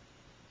Allah,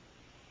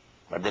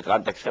 but they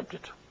can't accept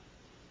it.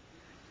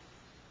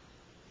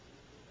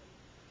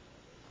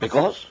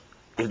 Because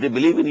if they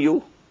believe in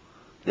you,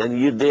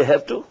 then they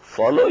have to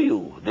follow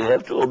you, they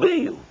have to obey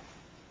you.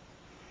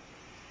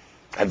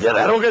 And their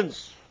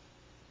arrogance,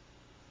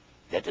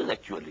 that is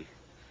actually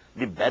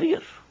the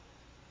barrier.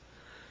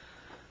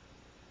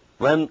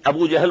 When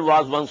Abu Jahl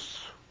was once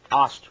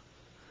asked,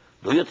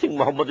 do you think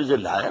Muhammad is a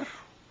liar?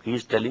 He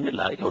is telling a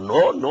lie. Oh,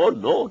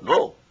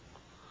 no.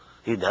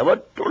 He never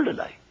told a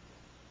lie.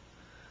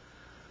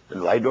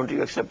 Then why don't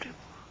you accept him?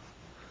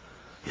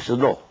 He says,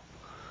 no.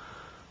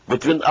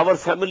 Between our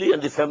family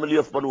and the family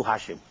of Banu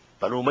Hashim,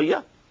 Banu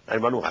Umayyah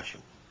and Banu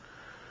Hashim,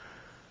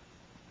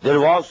 there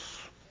was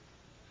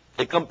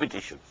a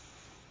competition.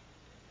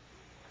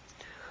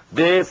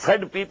 They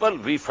fed people,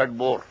 we fed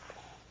more.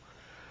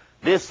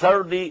 They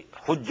served the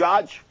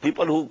Hujjaj,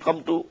 people who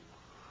come to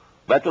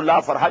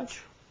Baitullah for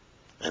Hajj,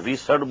 and we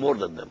served more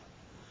than them.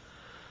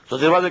 So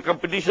there was a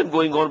competition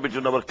going on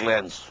between our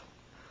clans.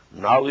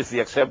 Now if we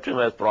accept him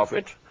as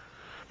prophet,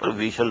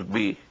 we shall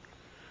be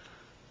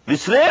the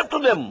slave to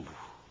them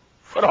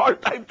for all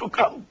time to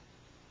come.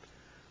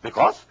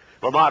 Because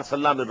وَمَا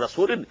أَرْسَلْنَا مِن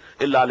رَسُولٍ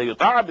إِلَّا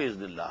لِيُطَاعَ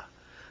بِإِذْنِ اللَّهِ.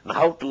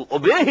 Now to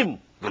obey him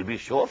will be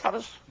sure for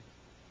us.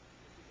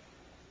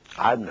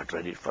 I am not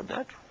ready for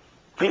that.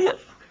 Clear.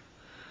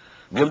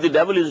 Give the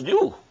devil his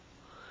due.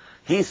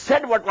 He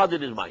said what was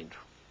in his mind.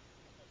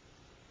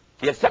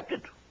 He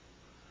accepted.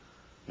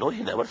 No,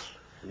 he never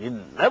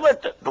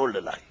told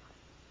a lie.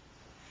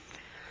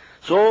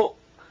 So,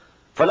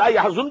 فَلَا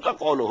يَحْزُنْكَ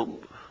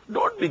قَوْلُهُمْ.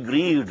 Don't be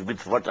grieved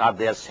with what are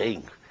they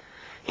saying.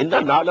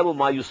 إِنَّا نَعْلَمُ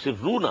مَا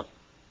يُسِرُّونَ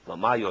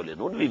وَمَا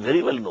يُعْلِنُونَ. We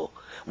very well know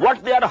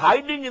what they are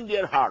hiding in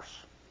their hearts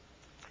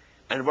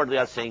and what they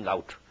are saying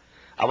out.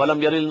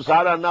 أَوَلَمْ يَرِ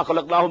الْإِنسَانَ أَنَّا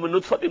خَلَقْنَاهُ مِن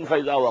نُطْفَةٍ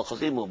فَإِذَا هُوَ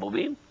خَصِيمٌ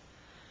مُبِينٌ.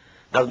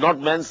 Does not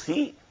man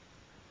see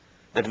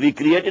that we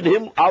created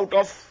him out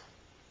of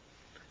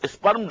a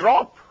sperm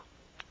drop,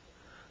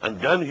 and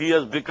then he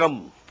has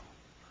become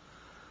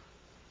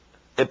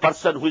a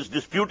person who is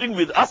disputing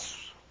with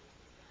us,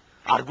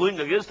 arguing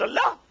against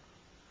Allah,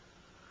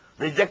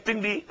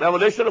 rejecting the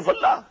revelation of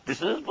Allah? This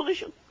is his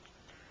position.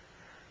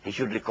 He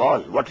should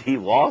recall what he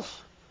was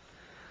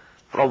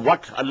from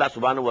what Allah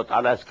subhanahu wa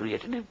ta'ala has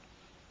created him.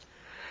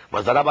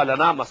 وَضَرَبَ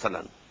لَنَا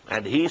مَثَلًا.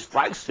 And he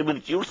strikes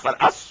similitudes for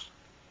us.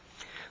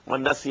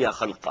 وَنَسِيَ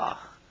خَلْقًا.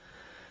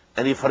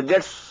 And he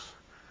forgets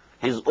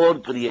his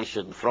own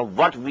creation from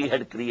what we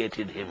had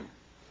created him.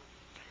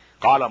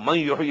 قَالَ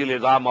مَنْ يُحْيِي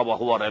الْعِظَامَ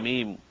وَهُوَ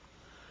رَمِيمٌ.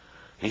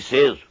 He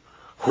says,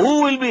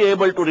 who will be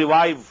able to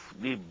revive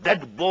the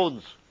dead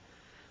bones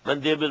when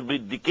they will be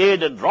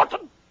decayed and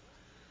rotten?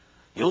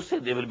 You say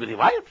they will be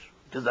revived.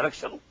 It is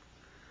direction.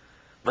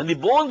 When the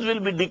bones will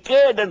be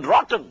decayed and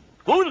rotten,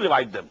 who will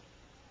revive them?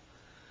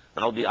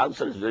 Now the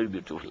answer is very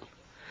beautiful.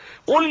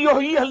 قُلْ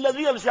يُحْيِيهَا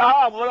الَّذِي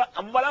أَنشَأَهَا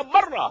أَوَّلَ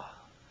مَرَّةٍ.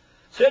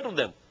 Say to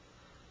them,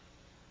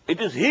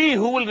 it is he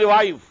who will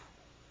revive,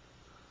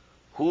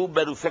 who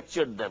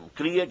manufactured them,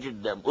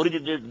 created them,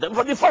 originated them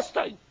for the first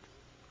time.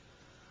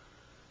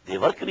 They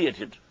were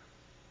created.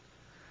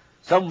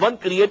 Someone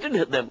created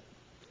them.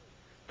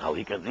 Now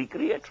he can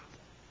recreate.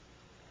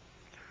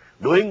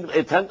 Doing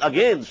a thing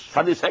again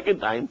for the second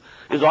time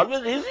is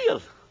always easier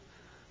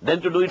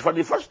than to do it for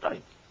the first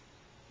time.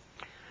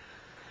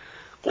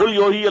 قُلْ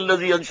يُحْيِي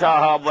الَّذِي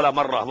أَنشَأَهَا أَوَّلَ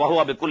مَرَّةٍ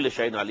وَهُوَ بِكُلِّ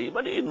شَيْءٍ عَلِيمٌ.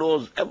 And he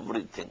knows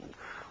everything.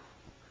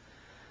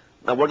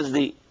 Now what is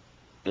the,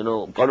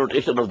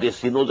 connotation of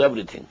this? He knows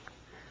everything.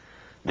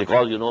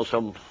 Because,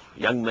 some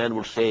young man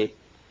would say,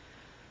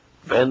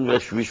 when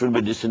we should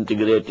be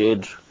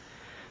disintegrated,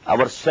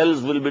 our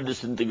cells will be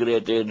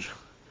disintegrated,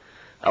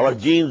 our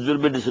genes will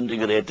be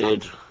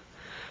disintegrated.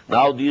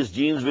 Now these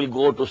genes will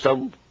go to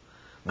some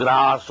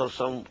grass or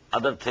some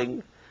other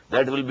thing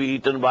that will be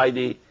eaten by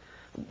the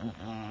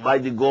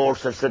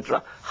goats,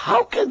 etc.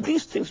 How can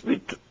these things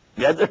be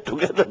gathered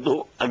together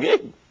though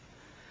again?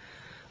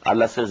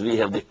 Allah says we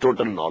have the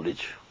total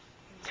knowledge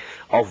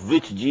of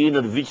which gene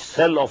and which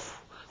cell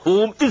of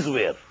whom is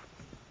where.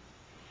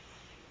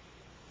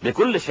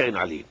 بِكُلِّ شَيْءٍ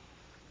عَلِيمٌ.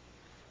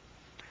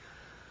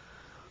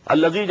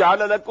 الَّذِي جَعَلَ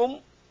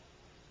لَكُمْ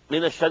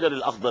مِنَ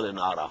الشَّجَرِ الْأَخْضَرِ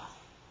نَارًا.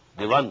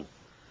 The one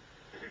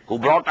who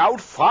brought out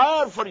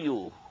fire for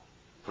you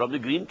from the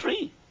green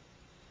tree.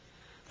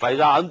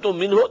 فَإِذَا أَنْتُمْ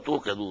مِنْهُ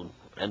تُوقِدُونَ.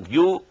 And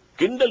you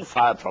kindle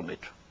fire from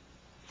it.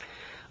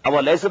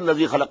 أَوَلَيْسَ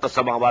الَّذِي خَلَقَ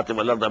السَّمَاوَاتِ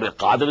وَالْأَرْضَ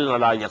بِقَادِرٍ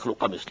عَلَىٰ أَن يَخْلُقَ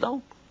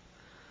مِثْلَهُمْ.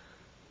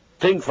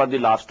 Think for the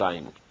last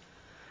time.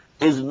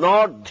 Is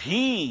not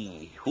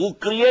he who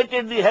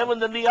created the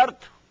heaven and the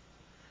earth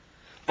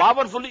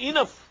powerful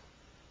enough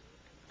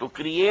to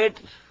create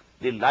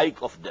the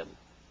like of them,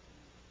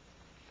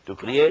 to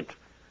create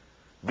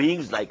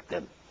beings like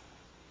them?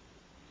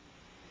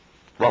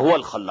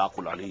 وَهُوَ الْخَلَّاقُ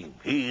الْعَلِيمُ.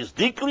 He is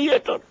the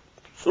creator,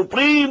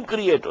 supreme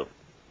creator,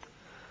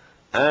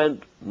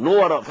 and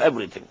knower of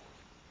everything.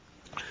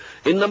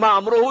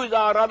 إِنَّمَا أَمْرُهُ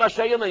إِذَا أَرَادَ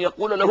شَيْئًا أَن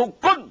يَقُولَ لَهُ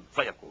كُن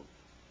فَيَكُونُ.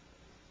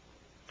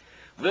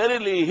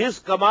 Verily, his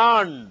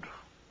command,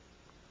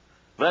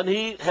 when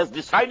he has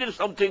decided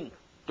something,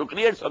 to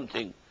create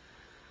something,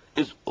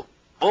 is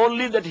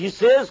only that he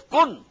says,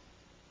 kun,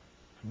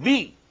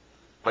 be,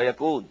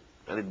 fayakun,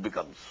 and it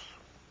becomes.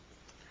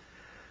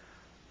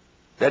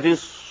 That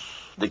is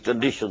the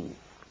condition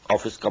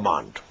of his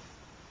command.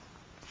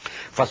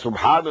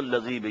 فَسُبْحَانَ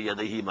الَّذِي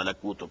بِيَدِهِ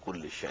مَلَكُوتُ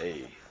كُلِّ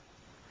شَيْءٍ.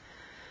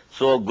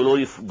 So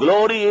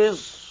glory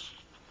is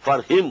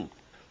for him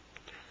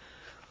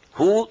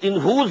in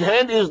whose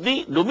hand is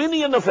the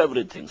dominion of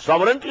everything,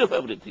 sovereignty of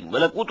everything.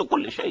 مَلَكُوتُ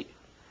كُلِّ شَيْءٍ.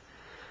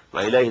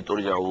 وَإِلَيْهِ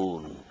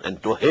تُرْجَعُونَ.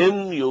 And to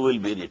him you will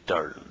be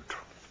returned.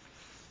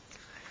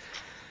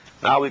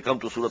 Now we come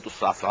to Surah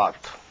As-Safat.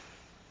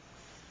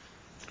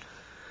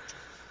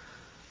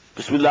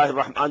 Bismillahir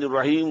Rahmanir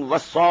Rahim.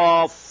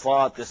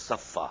 وَالصَّافَّاتِ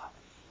الصَّفًّا.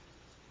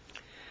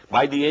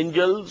 By the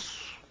angels,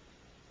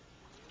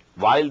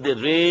 while they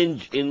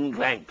range in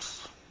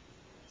ranks,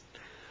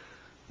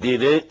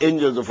 the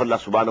angels of Allah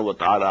subhanahu wa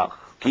ta'ala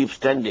keep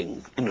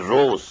standing in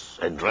rows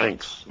and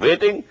ranks,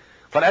 waiting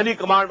for any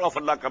command of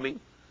Allah coming,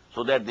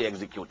 so that they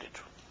execute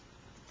it.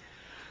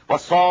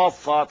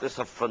 وَالصَّافَّاتِ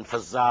صَفًّا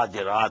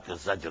فَالزَّاجِرَاتِ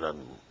زَجْرًا.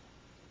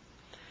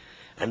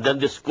 And then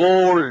they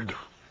scold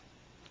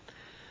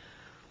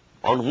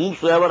on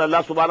whomsoever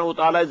Allah subhanahu wa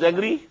ta'ala is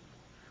angry.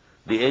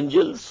 The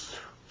angels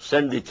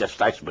send the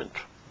chastisement.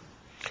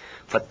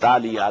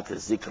 فَالتَّالِيَاتِ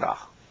الذِّكْرَى.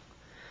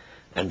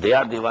 And they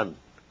are the one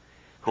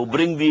who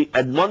bring the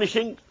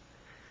admonishing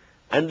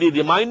and the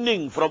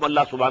reminding from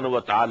Allah subhanahu wa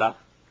ta'ala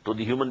to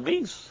the human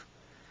beings.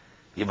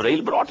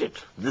 Jibreel brought it,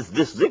 this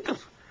zikr.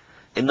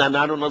 Inna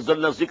nanu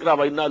nazzalna zikra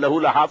wa inna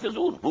lahu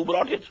lahafizun. Who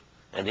brought it?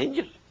 An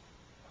angel.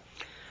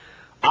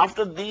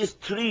 After these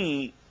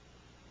three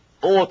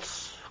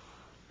oaths,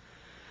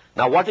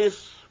 now what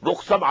is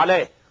muqsam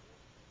alayh?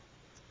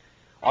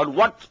 On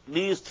what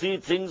these three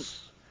things,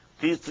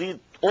 these three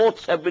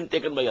oaths have been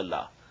taken by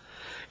Allah?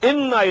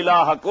 Inna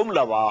ilahakum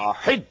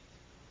lawahid.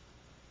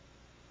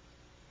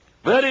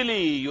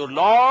 Verily, your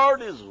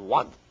Lord is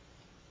one.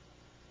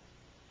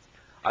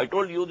 I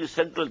told you the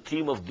central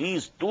theme of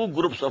these two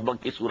groups of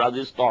Makki surahs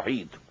is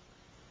Tawheed.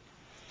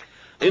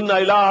 Inna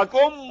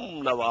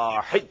ilahakum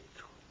lawahid.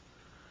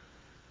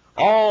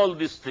 All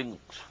these things,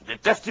 they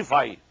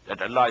testify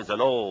that Allah is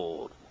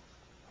alone.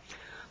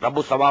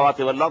 Rabbus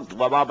samawati wal ard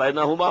wa ma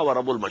bainahuma wa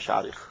rabbul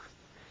mashariq.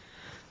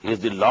 He is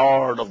the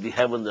Lord of the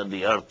heavens and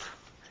the earth,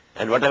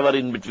 and whatever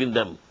in between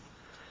them.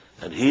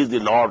 And He is the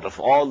Lord of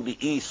all the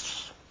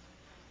easts.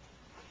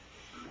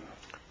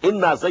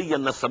 Inna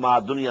zayyana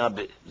sama dunya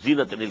bi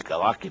zinatin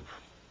al-kawakib.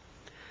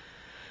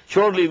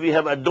 Surely we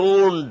have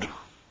adorned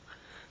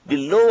the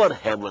lower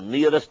heaven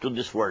nearest to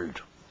this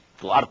world,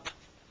 to earth,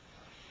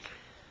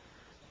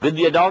 with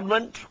the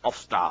adornment of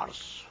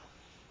stars.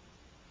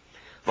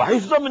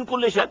 وَحِفْظًا مِنْ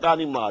كُلِّ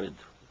شَيْطَانٍ مَارِدٍ.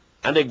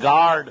 And a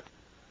guard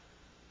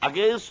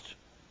against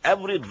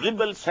every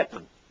rebel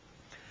Satan.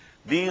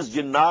 These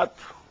jinnat,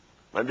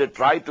 when they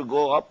try to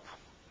go up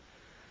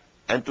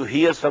and to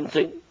hear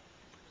something,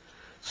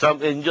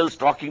 some angels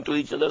talking to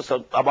each other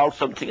about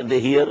something, and they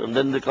hear, and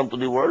then they come to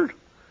the world,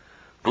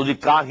 to the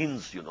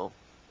kahins,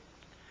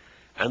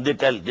 and they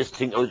tell this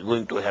thing is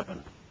going to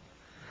happen.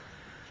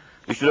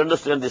 You should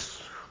understand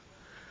this,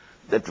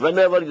 that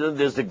whenever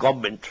there's a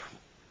government,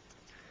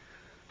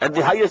 at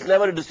the highest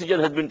level a decision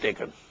has been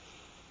taken.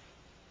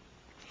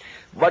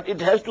 but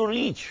it has to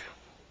reach.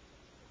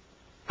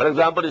 For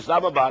example,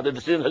 Islamabad, the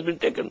decision has been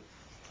taken.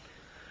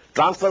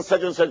 Transfer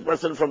such and such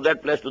person from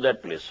that place to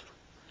that place.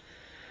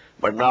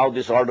 But now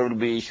this order will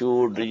be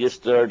issued,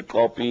 registered,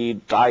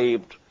 copied,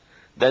 typed,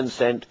 then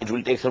sent. It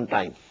will take some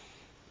time.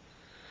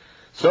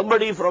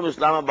 Somebody from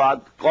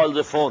Islamabad calls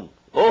the phone.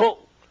 Oh,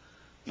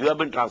 you have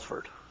been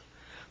transferred.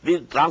 The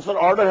transfer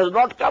order has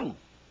not come,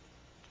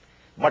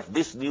 but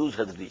this news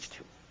has reached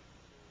him.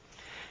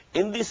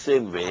 In the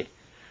same way,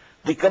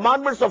 the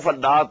commandments of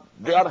Allah,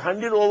 they are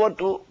handed over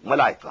to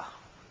Malaika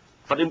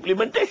for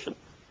implementation.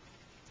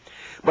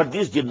 But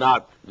these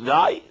jinnat,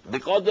 why?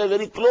 Because they are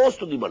very close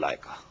to the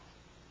Malaika.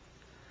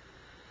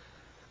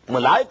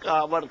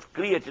 Malaika were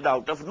created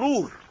out of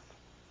Noor,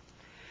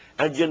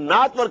 and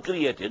jinnat were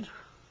created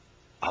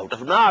out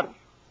of Nar.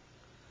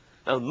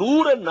 Now,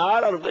 Noor and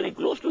Nar are very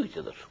close to each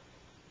other.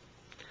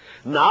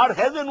 Nar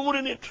has a Noor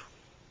in it.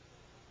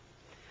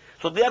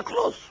 So they are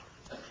close.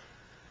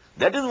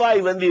 That is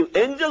why when the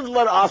angels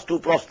were asked to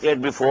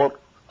prostrate before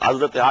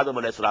Hazrat Adam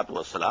alayhi salatu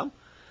wassalam,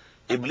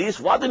 Iblis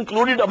was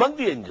included among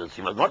the angels.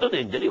 He was not an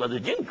angel, he was a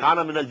jinn.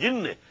 Kana min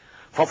al-jinni,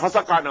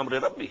 fafasaqa an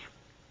amri rabbi.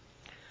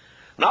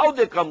 Now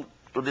they come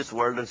to this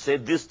world and say,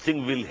 this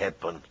thing will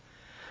happen.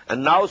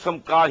 And now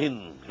some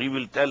kahin, he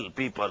will tell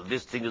people,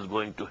 this thing is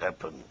going to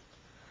happen.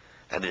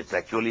 And it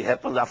actually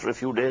happens after a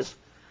few days.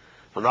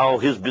 So now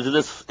his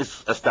business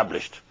is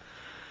established.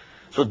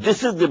 So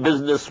this is the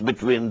business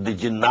between the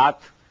jinnat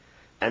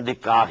and the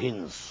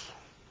kahins.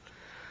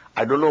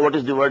 I don't know what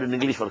is the word in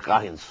English for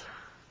kahins.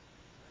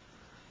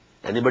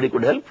 Anybody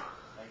could help?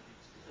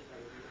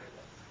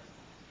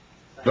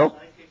 No?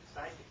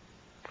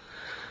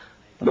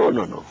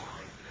 No.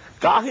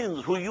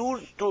 Kahins who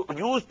used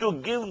to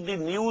give the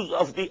news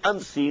of the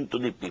unseen to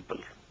the people.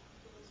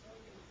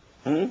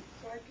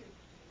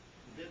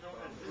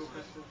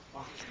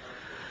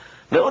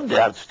 No, they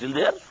are still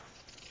there.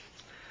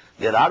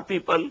 There are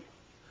people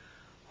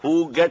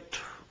who get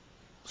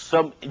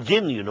some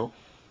jinn,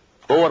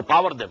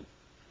 overpower them.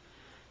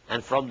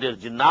 And from their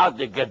jinnat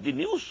they get the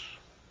news.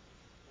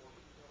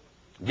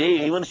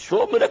 They even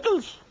show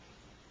miracles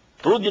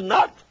through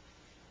jinnat.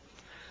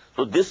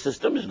 So this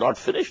system is not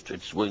finished.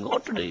 It's going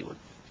on today even.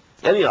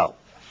 Anyhow,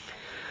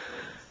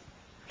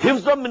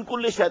 hifzam min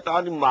kulli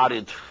shaitanin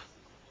marid.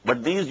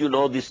 But these,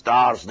 the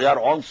stars, they are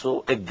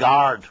also a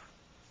guard.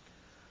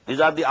 These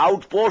are the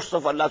outposts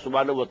of Allah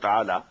subhanahu wa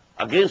ta'ala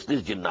against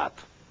these jinnat.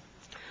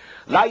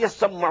 La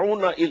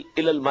yasma'una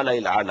ila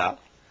al-mala'il ala.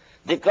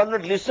 They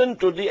cannot listen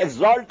to the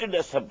exalted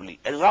assembly.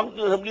 Exalted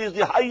assembly is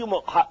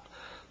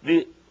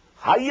the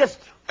highest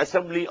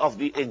assembly of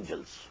the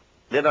angels.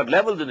 There are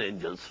levels in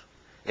angels.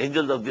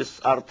 Angels of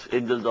this earth,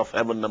 angels of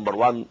heaven number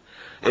 1,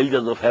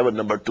 angels of heaven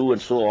number 2,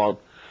 and so on.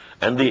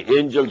 And the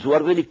angels who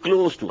are very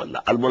close to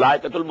Allah.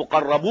 Al-Mulaikatul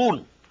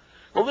Muqarraboon,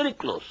 who are very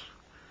close.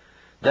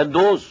 Then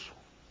those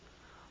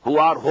who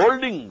are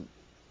holding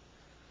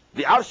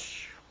the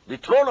arsh, the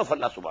throne of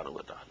Allah subhanahu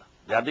wa ta'ala.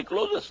 They are the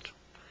closest.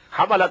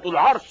 Hamalatul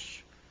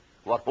arsh,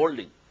 who are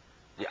holding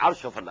the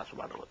arsh of Allah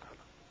subhanahu wa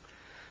ta'ala.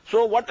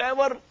 So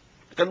whatever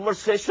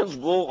conversations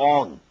go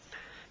on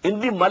in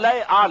the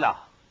Malay Ala,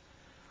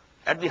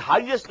 at the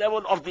highest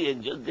level of the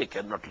angels, they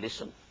cannot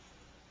listen.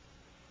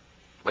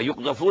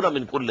 وَيُقْذَفُونَ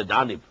مِنْ كُلِّ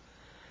جَانِبٍ.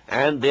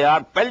 And they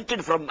are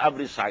pelted from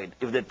every side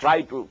if they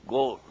try to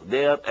go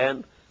there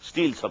and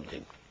steal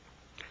something.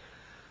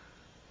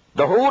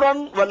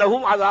 دَهُورًا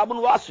وَلَهُمْ عَذَابٌ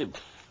وَاسِبٌ.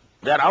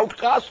 They are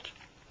outcast,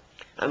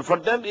 and for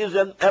them is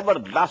an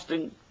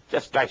everlasting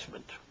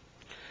chastisement.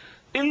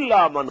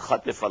 إِلَّا مَنْ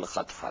خَطِفَ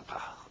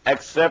الْخَطْفَةَ.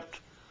 Except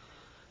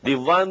the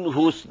one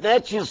who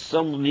snatches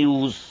some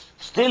news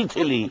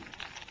stealthily,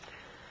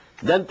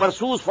 then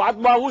pursues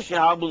Fatmahu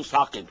Shihabun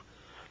Saqib.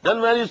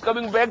 Then when he is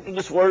coming back to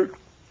this world,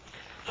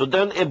 so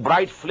then a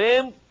bright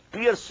flame,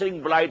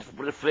 piercing bright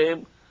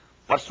flame,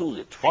 pursues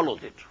it,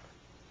 follows it.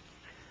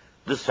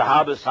 This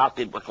Shahab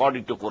Saqib,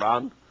 according to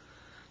Quran,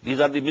 these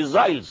are the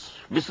missiles,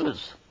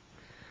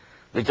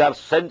 which are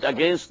sent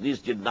against these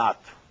jinnat,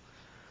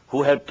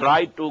 who have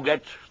tried to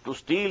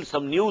steal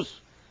some news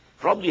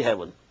from the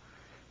heaven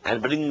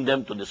and bringing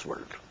them to this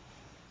world.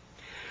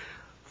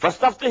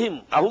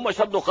 فَاسْتَفْتِهِمْ أَهُمْ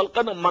أَشَدُّ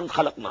خَلْقًا مَّنْ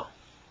خَلَقْنَا.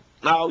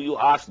 Now you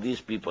ask these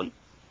people,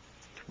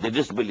 the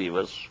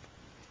disbelievers,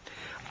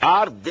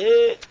 are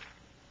they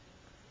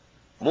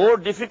more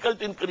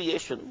difficult in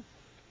creation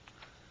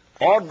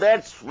or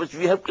that which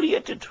we have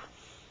created?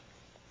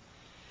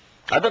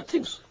 Other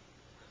things.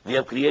 We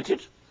have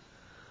created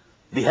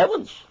the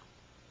heavens.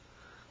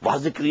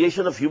 Was the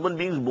creation of human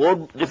beings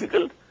more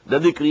difficult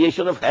than the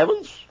creation of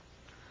heavens?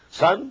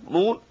 Sun,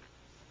 moon?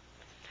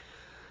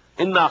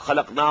 Inna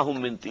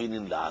khalaqnahum min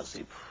tinin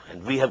lazib.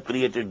 And we have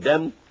created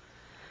them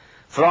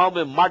from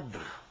a mud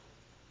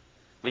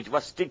which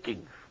was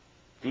sticking.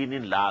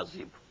 Tinin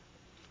lazib.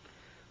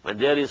 When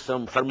there is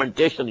some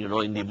fermentation,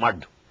 in the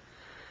mud,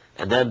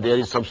 and then there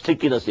is some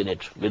stickiness in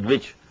it, with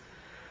which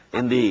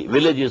in the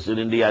villages in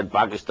India and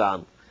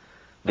Pakistan,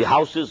 the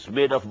houses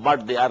made of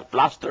mud, they are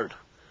plastered.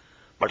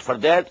 But for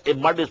that, a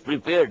mud is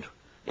prepared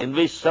in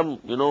which some,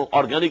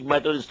 organic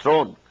matter is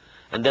thrown,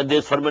 and then there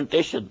is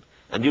fermentation.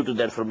 and due to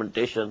that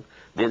fermentation,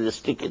 there is a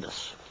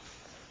stickiness.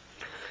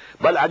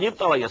 Bal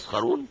ajibta wa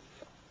yaskharun.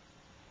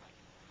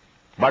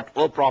 But,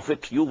 O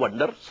Prophet, you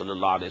wonder,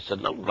 sallallahu alayhi wa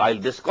sallam, while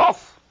they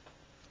scoff.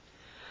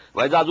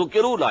 Wa idha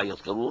dhukiru la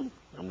yaskharun.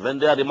 And when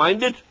they are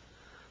reminded,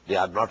 they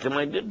are not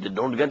reminded, they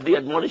don't get the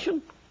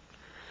admonition.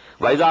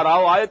 Wa idha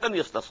ra'u ayatan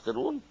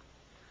yastaskhirun.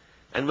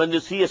 And when they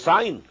see a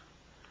sign,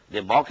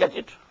 they mock at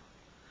it.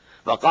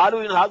 Wa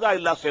qalu in hadha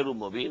illa sihrun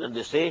mubin. And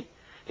they say,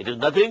 it is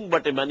nothing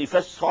but a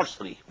manifest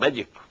sorcery,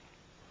 magic.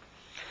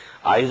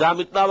 Aiza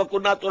mitna wa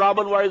kunna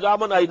turaban wa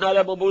izaman aina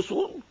la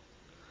mabusun.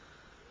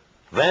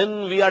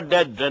 When we are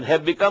dead and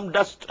have become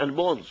dust and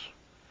bones,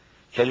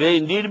 shall we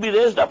indeed be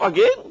raised up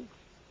again?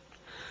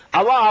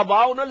 Awa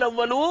abauna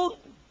lawwalun.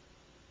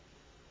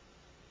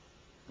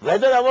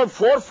 Whether our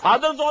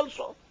forefathers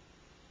also?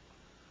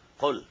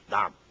 Qul,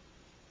 naam.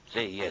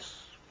 Say yes.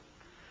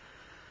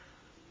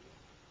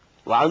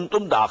 Wa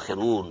antum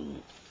dakhirun.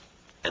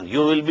 And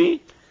you will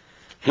be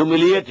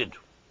humiliated.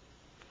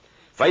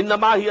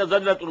 فَإِنَّمَا هِيَ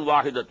زَجْرَةٌ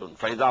وَاحِدَةٌ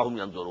فَإِذَا هُمْ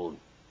يَنْظُرُونَ.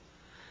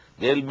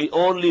 There will be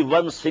only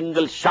one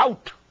single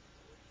shout,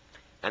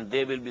 and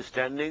they will be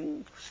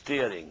standing,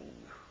 staring.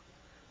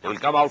 They will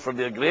come out from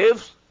their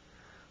graves,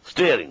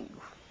 staring.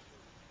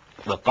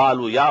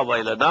 وَقَالُوا يَا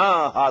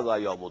وَيْلَنَا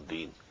هَذَا يَوْمُ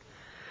الدِّينِ.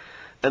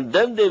 And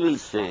then they will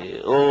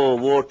say, oh,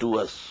 woe to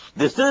us.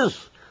 This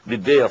is the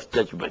day of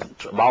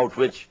judgment, about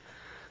which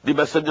the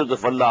messengers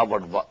of Allah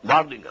were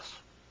warning us.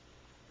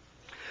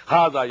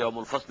 هَذَا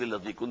يَوْمُ الْفَصْلِ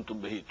الَّذِي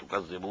كُنْتُمْ بِهِ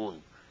تُكَذِّبُونَ.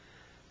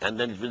 And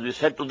then it will be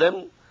said to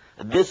them,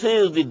 this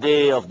is the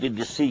day of the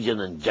decision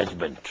and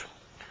judgment,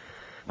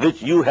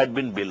 which you had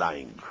been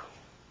belying.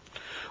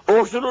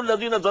 أُحْشُرُوا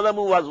الَّذِينَ ظَلَمُوا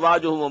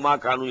وَأَزْوَاجُهُمْ وَمَا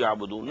كَانُوا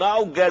يَعْبُدُونَ.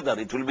 Now gather,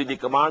 it will be the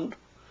command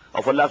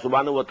of Allah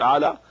subhanahu wa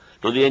ta'ala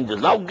to the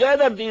angels. Now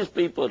gather these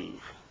people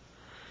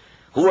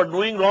who are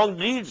doing wrong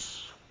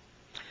deeds,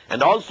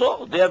 and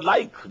also they are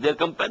like their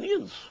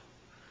companions,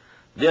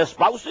 their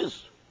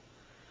spouses,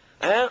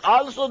 and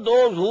also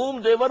those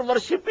whom they were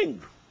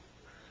worshipping.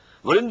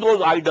 Bring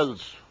those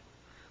idols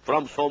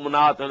from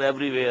Somnath and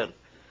everywhere.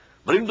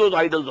 Bring those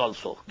idols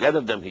also.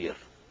 Gather them here.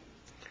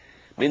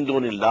 Min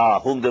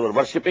dunillah, whom they were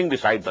worshipping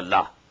besides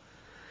Allah.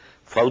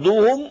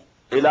 Fawduhum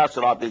ila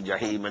siratil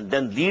jahim, and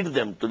then lead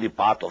them to the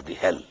path of the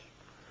hell.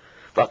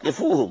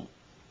 Faqifuhum.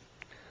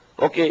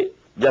 Okay,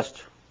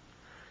 just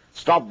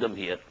stop them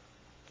here.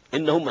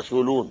 Innahum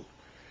mas'ulun.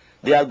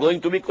 They are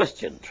going to be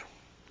questioned.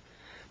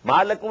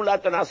 Ma lakum la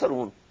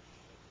tanasarun.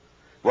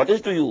 What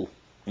is to you?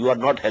 You are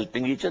not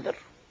helping each other.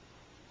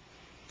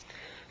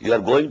 You are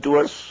going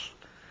towards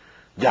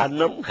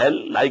Jahannam,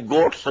 hell, like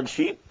goats and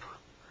sheep.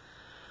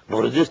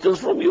 No resistance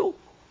from you.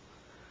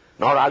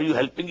 Nor are you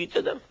helping each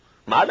other.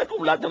 Ma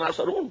lakum la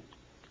tanasarun.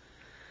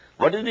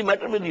 What is the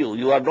matter with you?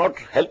 You are not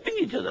helping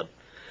each other.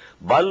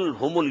 Bal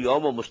humul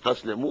yawma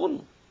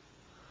mustaslimun.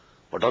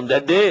 But on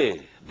that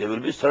day, they will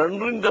be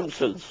surrendering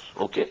themselves.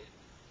 Okay?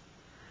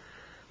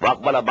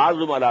 Waqbala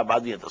ba'dhum ala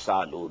ba'dhi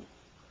yatasaalun.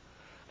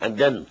 And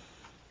then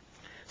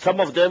some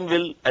of them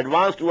will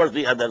advance towards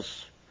the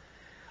others,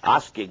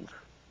 asking,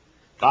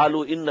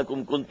 Qalu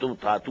innakum kuntum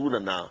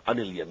ta'tunana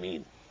anil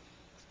yamin.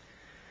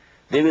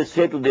 They will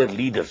say to their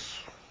leaders,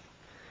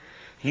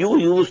 you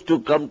used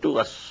to come to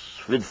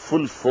us with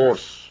full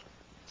force,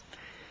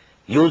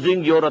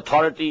 using your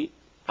authority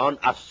on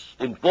us,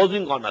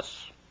 imposing on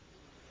us.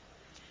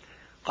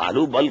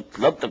 Qalu bal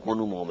lam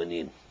takunu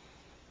mu'minin.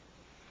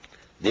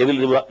 They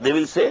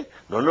will say,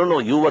 no,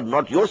 you were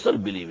not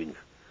yourself believing.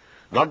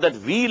 Not that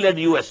we led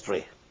you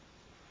astray.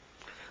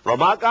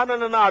 وَمَا كَانَ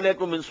لَنَا عَلَيْكُمْ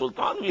مِنْ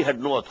سُلْطَانٍ. We had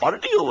no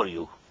authority over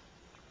you.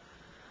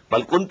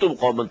 بَلْ كُنْتُمْ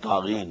قَوْمًا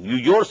طَاغِينَ. You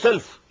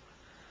yourself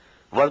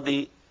were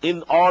the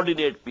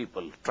inordinate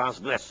people,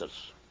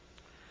 transgressors.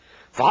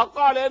 فَحَقَّ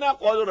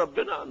عَلَيْنَا قَوْلُ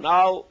رَبِّنَا.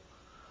 Now,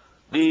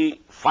 the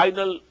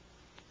final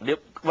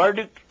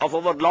verdict of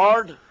our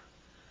Lord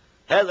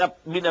has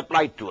been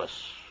applied to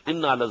us.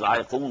 إِنَّا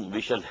لَذَائِقُونَ.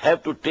 We shall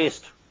have to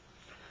taste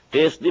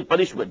the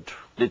punishment,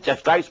 the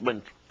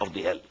chastisement of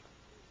the hell.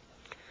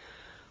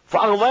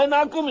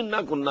 فَأَغْوَيْنَاكُمْ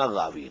إِنَّا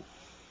كُنَّا غَاوِينَ.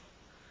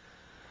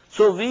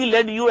 So we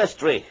led you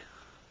astray.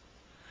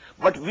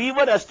 But we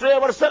were astray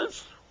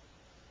ourselves.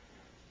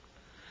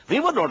 We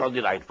were not on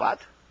the right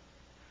path.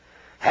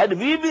 Had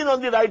we been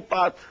on the right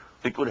path,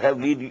 we could have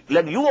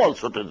led you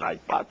also to the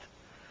right path.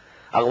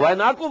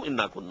 أَغْوَيْنَاكُمْ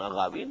إِنَّا كُنَّا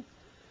غَاوِينَ.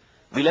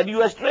 We led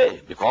you astray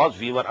because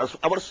we were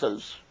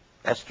ourselves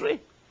astray.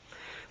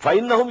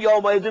 فَإِنَّهُمْ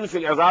يَوْمَئِذٍ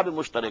فِي الْعَذَابِ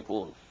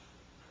مُشْتَرِكُونَ.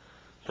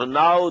 So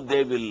now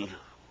they will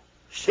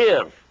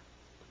share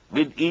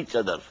with each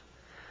other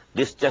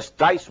this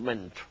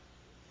chastisement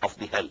of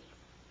the hell.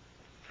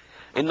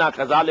 Inna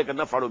kazalika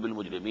nafalu bil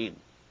mujrimin.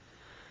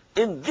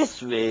 In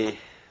this way,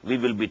 we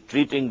will be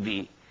treating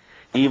the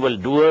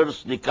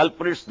evildoers, the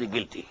culprits, the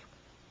guilty.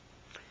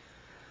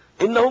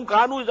 Innahum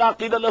kanu idha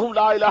qila lahum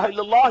la ilaha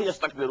illallah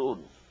yastakbirun.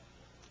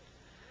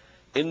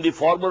 In the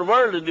former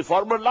world, in the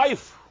former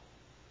life,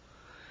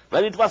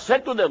 when it was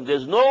said to them, there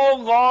is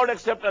no God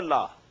except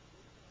Allah,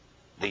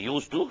 they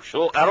used to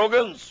show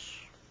arrogance.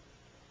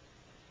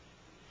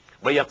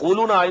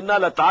 وَيَقُولُونَ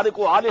إِنَّا لَتَارِكُ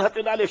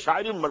آلِهَتِنَا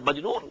لِشَاعِرٍ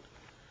مَجْنُونٍ.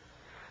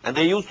 And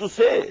they used to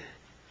say,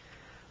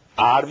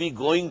 are we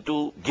going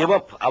to give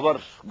up our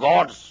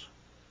gods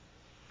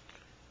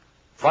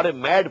for a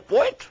mad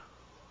poet?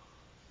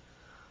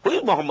 Who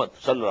is Muhammad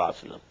sallallahu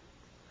alaihi wasallam?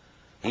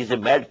 He is a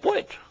mad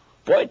poet.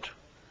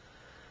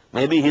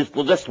 Maybe he is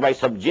possessed by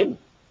some jinn,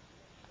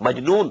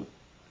 Majnoon,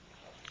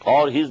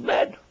 or he is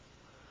mad.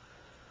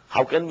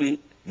 How can we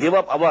give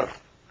up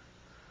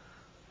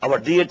our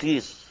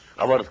deities,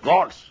 our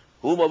gods,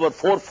 whom our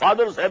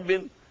forefathers have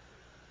been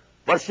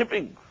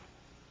worshipping?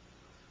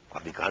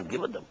 We can't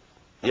give them.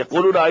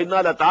 يَقُولُونَ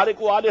إِنَّا لَتَارِكُ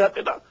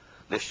آلِهَتِنَا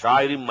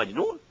لِلشَّاعِرٍ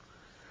مَجْنُونٍ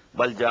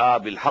بَلْ جَاءَ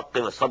بِالْحَقِّ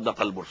وَصَدَّقَ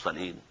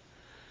الْمُرْسَلِينَ.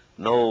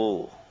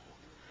 No,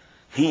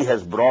 he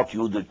has brought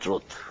you the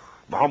truth.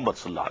 Muhammad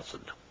sallallahu alaihi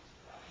wasallam.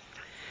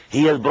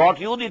 He has brought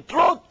you the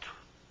truth.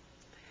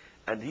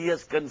 And he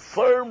has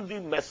confirmed the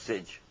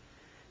message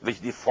which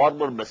the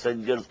former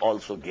messengers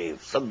also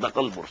gave. صَدَّقَ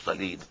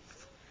الْمُرْسَلِينَ.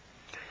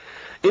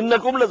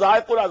 إِنَّكُمْ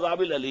لَذَائِقُ الْعَذَابِ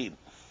الْأَلِيمِ.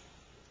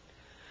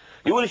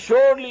 You will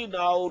surely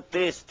now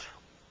taste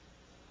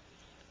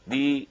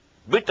the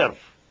bitter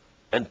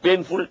and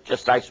painful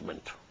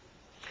chastisement.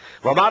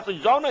 وَمَا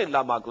تُجْزَوْنَ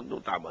إِلَّا مَا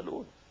كُنتُمْ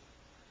تَعْمَلُونَ.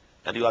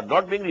 And you are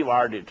not being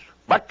rewarded,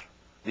 but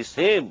the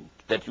same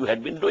that you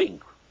had been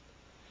doing.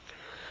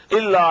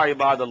 إِلَّا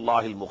عِبَادَ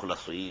اللَّهِ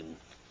الْمُخْلَصِينَ.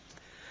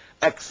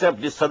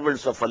 Except the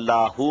servants of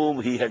Allah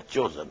whom He had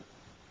chosen.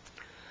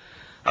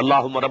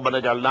 Allahumma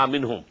rabbana ja'alna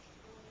minhum.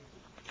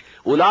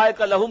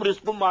 Ulaika lahum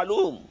rizqun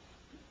ma'loom.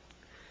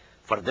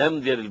 For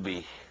them there will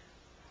be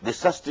the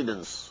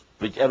sustenance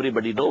which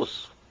everybody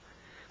knows.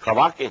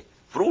 Fawake,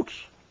 fruits.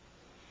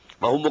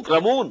 Mahum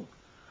mukramoon.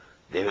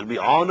 They will be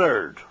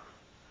honored.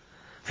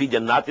 Fi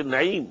jannatin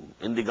na'im,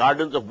 in the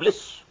gardens of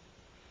bliss.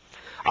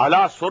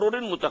 Ala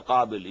sururin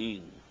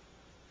mutaqabilin.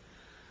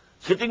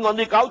 Sitting on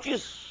the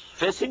couches,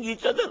 facing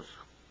each other.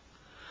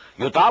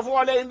 Yutafu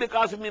alayhim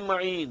bikasim min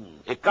ma'in.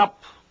 A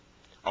cup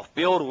of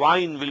pure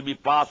wine will be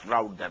passed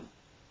round them.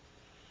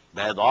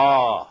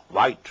 Bayda,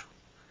 white.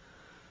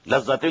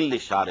 Lazzatil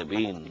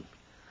lisharibin,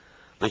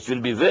 which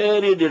will be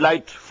very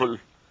delightful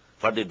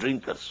for the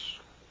drinkers.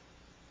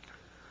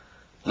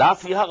 La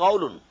fiha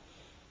ghaulun.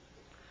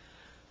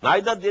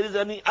 Neither there is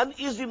any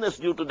uneasiness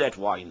due to that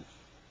wine.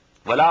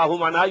 Wala hum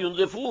anha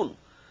yunzifun.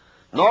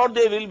 Nor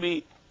they will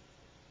be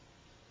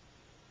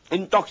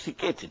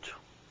intoxicated.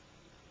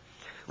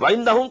 Wa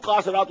indahum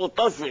qasiratu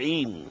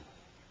tarfi'in.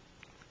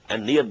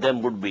 And near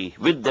them would be,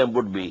 with them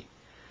would be,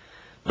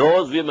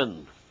 those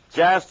women,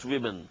 chaste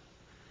women,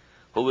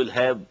 who will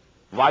have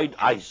wide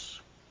eyes.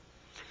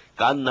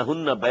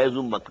 كَأَنَّهُنَّ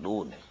بَيْضٌ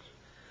مَكْنُونَ.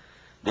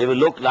 They will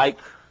look like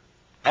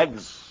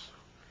eggs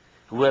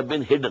who have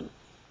been hidden.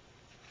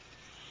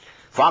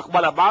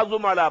 فَأَقْبَلَ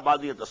بَعْضُهُمْ عَلَى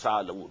بَعْضٍ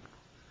يَتَسَاءَلُونَ.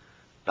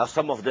 Now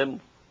some of them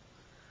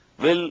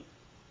will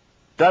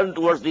turn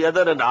towards the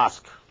other and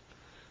ask,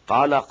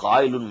 قَالَ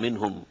قَائِلٌ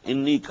مِّنْهُمْ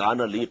إِنِّي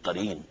كَانَ لِي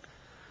قَرِينٌ.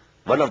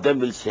 One of them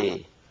will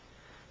say,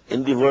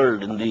 in the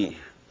world, in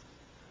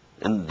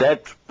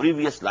that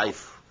previous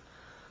life,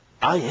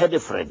 I had a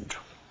friend.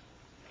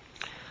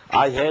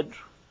 I had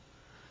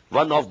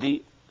one of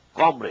the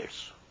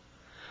comrades,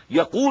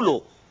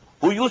 Yaqulu,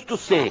 who used to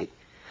say,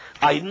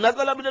 أَإِنَّكَ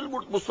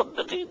لَمِنَ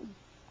الْمُصَدِّقِينَ.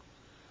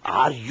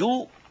 Are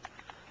you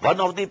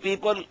one of the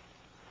people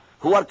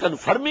who are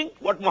confirming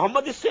what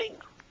Muhammad is saying?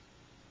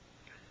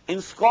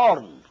 In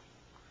scorn.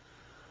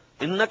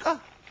 أَإِنَّكَ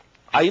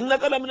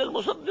لَمِنَ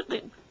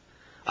الْمُصَدِّقِينَ.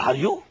 Are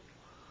you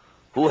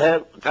who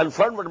have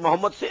confirmed what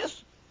Muhammad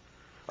says?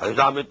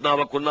 أَإِذَا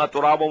مِتْنَا وَكُنَّا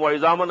تُرَابًا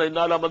وَعِظَامًا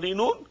أَإِنَّا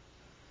لَمَدِينُونَ.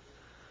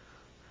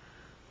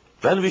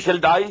 When we shall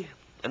die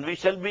and we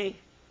shall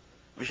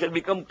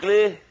become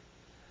clay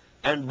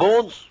and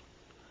bones,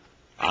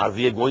 are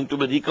we going to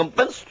be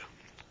recompensed?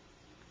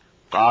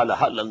 قَالَ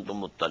هَلْ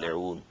أَنْتُمْ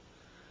مُطَّلِعُونَ.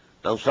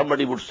 Now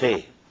somebody would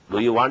say, do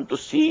you want to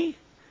see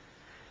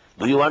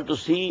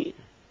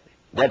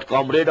that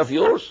comrade of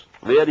yours,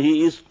 where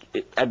he is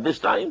at this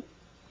time?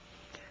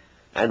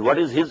 And what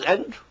is his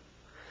end?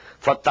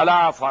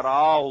 فَطَلَعَ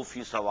فَرَآهُ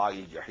فِي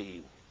سَوَاءِ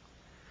الْجَحِيمِ.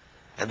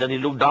 And then he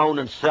looked down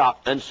and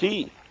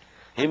see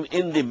him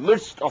in the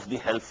midst of the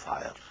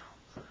hellfire,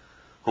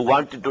 who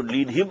wanted to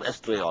lead him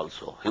astray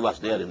also. He was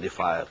there in the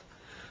fire.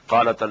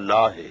 قَالَتَ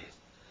اللَّهِ.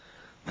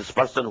 This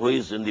person who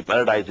is in the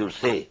paradise will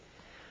say,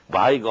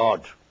 by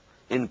God,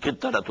 in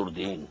kitta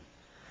laturdeen,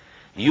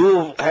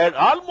 you had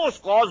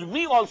almost caused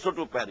me also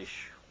to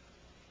perish.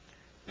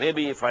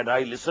 Maybe if I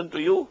listened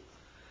to you,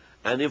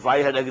 and if I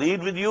had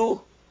agreed with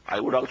you, I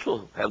would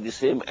also have the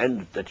same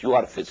end that you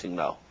are facing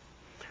now.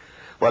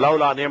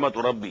 وَلَوْلَا نِعْمَةُ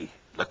رَبِّي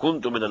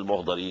لَكُنْتُ مِنَ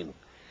الْمُحْضَرِينَ.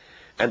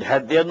 And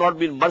had there not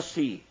been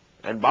mercy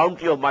and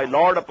bounty of my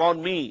Lord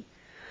upon me,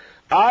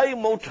 I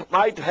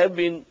might have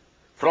been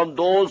from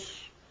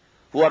those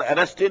who are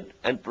arrested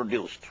and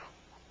produced.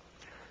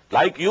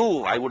 Like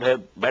you, I would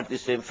have met the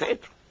same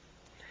fate.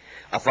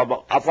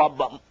 أَفَمَا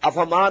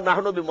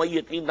نَحْنُ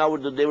بِمَيِّتِينَ. Now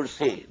they would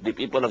say, the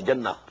people of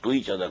Jannah, to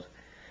each other,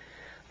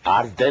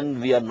 are then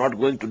we are not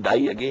going to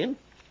die again?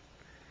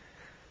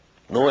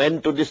 No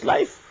end to this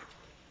life.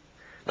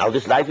 Now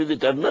this life is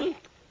eternal.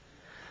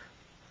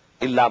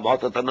 إِلَّا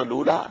مَوْتَتَنَا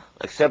الْأُولَىٰ.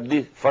 Except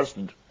the first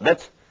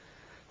death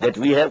that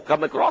we have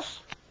come across.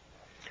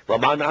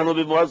 وَمَا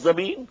نَحْنُ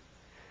بِمُعَذَّبِينَ.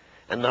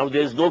 And now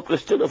there is no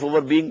question of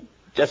our being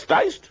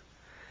chastised.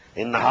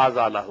 إِنَّ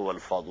هَذَا لَهُوَ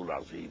الْفَوْزُ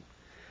الْعَظِيمُ.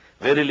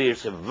 Verily,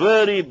 it's a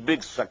very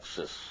big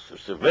success.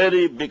 It's a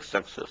very big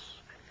success.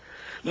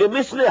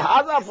 لِمِثْلِ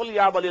هَذَا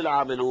فَلْيَعْمَلِ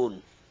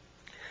الْعَامِلُونَ.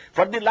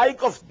 For the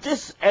like of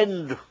this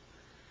end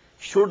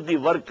should the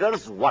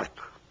workers work.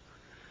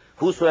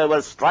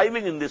 Whosoever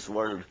striving in this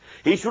world,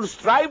 he should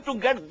strive to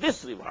get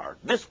this reward,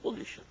 this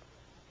position.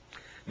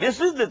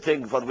 This is the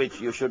thing for which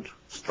you should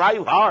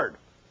strive hard.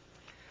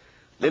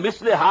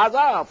 لِمِثْلِ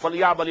هَذَا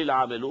فَلْيَعْمَلِ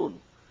الْعَامِلُونَ.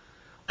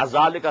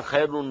 أَذَلِكَ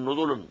خَيْرٌ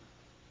نُزُلٌ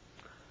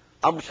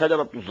أَمْ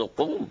شَجَرَةُ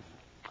الزَّقُّومِ.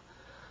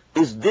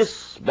 Is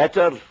this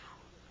better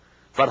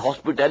for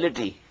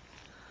hospitality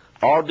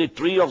or the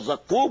tree of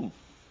Zaqqum?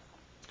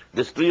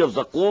 This tree of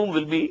Zaqqum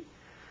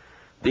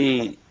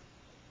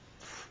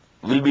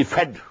will be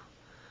fed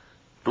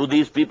to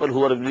these people who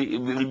will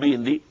be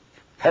in the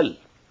hell.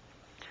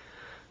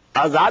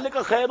 أَذَلِكَ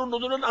خَيْرٌ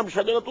نُزُلٌ أَمْ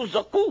شَجَرَةُ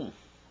الزَّقُّومِ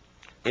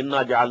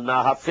إِنَّا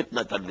جَعَلْنَاهَا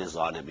فِتْنَةً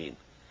لِلظَّالِمِينَ.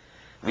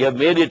 We have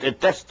made it a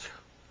test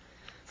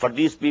for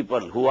these people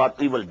who are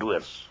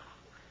evildoers.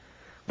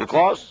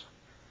 Because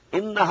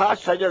إِنَّهَا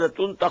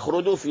شَجَرَةٌ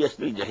تَخْرُجُ فِي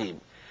أَصْلِ الْجَحِيمِ.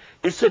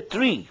 It's a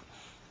tree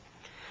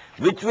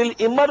which will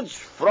emerge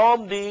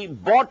from the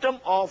bottom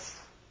of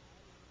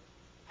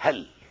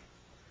hell.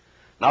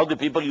 Now the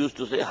people used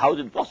to say, how is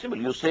it possible?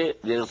 You say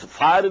there is a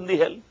fire in the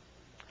hell.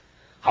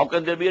 How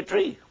can there be a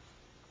tree?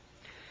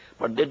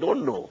 But they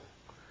don't know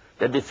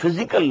that the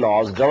physical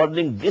laws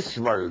governing this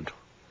world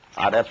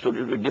are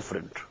absolutely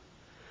different.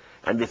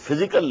 And the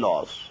physical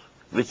laws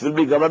which will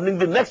be governing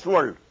the next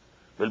world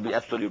will be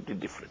absolutely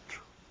different.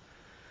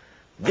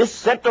 This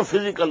set of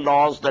physical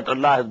laws that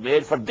Allah has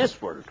made for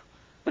this world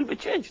will be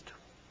changed.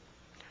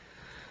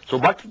 So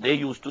what they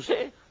used to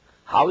say,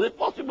 how is it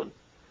possible?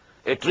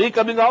 A tree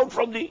coming out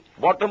from the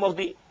bottom of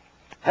the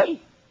hell.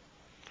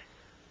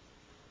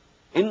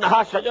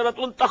 إِنَّهَا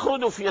شَجَرَةٌ تَخْرُجُ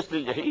فِي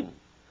أَصْلِ الْجَحِيمِ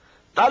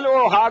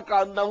طَلْعُهَا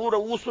كَأَنَّهُ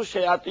رُءُوسُ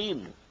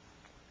الشَّيَاطِينِ.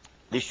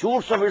 The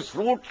shoots of its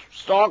fruit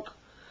stalk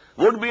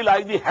would be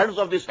like the heads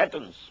of the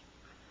satans.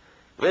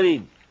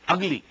 Very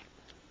ugly.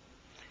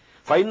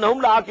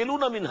 فَإِنَّهُمْ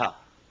لَآكِلُونَ مِنْهَا.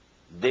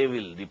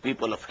 The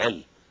people of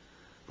hell,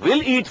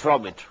 will eat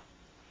from it.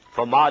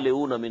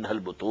 فَمَالِئُونَ مِنْهَا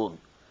الْبُطُونَ.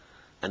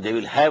 And they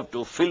will have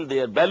to fill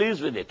their bellies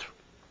with it.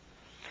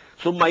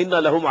 ثُمَّ إِنَّ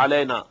لَهُمْ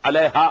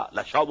عَلَيْهَا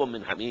لَشَوْبًا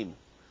مِّنْ حَمِيمٍ.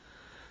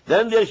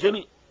 Then there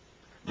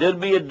will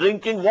be a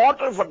drinking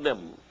water for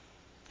them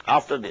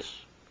after this.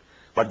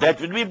 But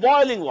that will be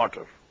boiling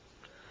water.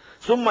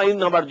 ثُمَّ إِنَّ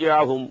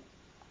مَرْجِعَهُمْ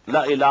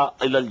إِلَى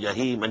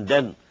الْجَحِيمِ. And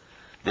then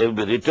they will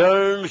be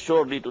returned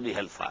surely to the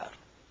hellfire.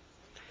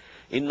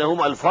 إِنَّهُمْ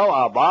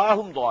أَلْفَوْا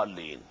آبَاءَهُمْ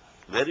ضَالِّينَ.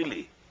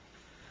 Verily,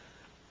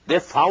 they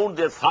found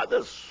their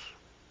fathers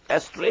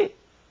astray.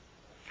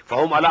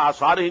 فَهُمْ عَلَىٰ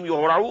آثَارِهِمْ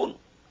يُهْرَعُونَ.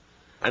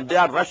 And they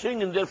are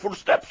rushing in their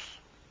footsteps.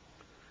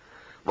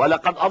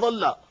 وَلَقَدْ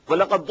ضَلَّ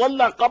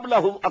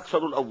قَبْلَهُمْ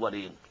أَكْثَرُ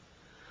الْأَوَّلِينَ.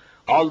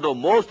 Although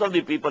most of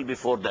the people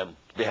before them,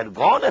 they had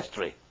gone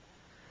astray.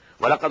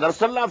 وَلَقَدْ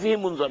أَرْسَلْنَا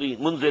فِيهِمْ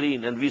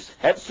مُنذِرِينَ. And we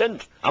had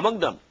sent among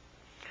them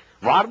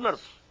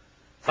warners.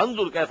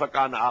 فَانظُرْ كَيْفَ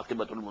كَانَ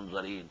عَاقِبَةُ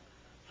الْمُنذَرِينَ.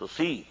 So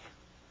see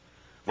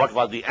what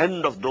was the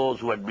end of those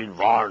who had been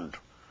warned.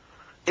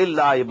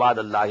 إِلَّا عِبَادَ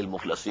اللَّهِ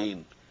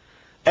الْمُخْلَصِينَ.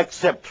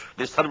 Except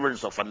the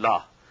servants of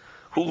Allah,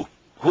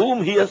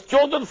 whom He has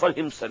chosen for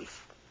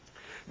Himself.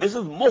 This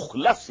is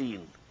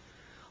mukhlasin.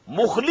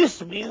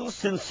 Mukhlis means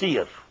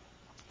sincere.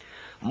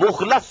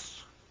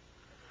 Mukhlas,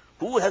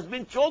 who has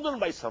been chosen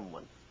by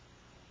someone.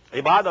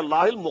 Ibad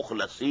Allah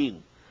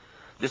al-mukhlasin.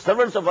 The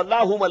servants of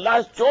Allah whom Allah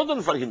has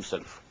chosen for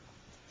Himself.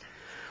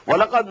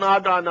 وَلَقَدْ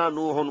نَادَانَا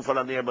نُوحٌ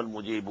فَلَنِعْمَ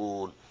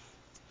الْمُجِيبُونَ.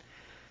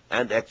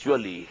 And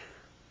actually,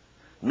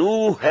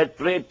 Nuh had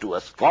prayed to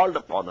us, called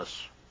upon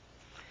us.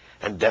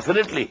 And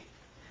definitely,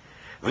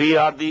 we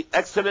are the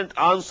excellent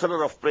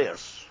answerer of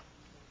prayers.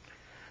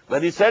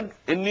 When he said,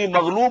 Inni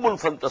maghlubun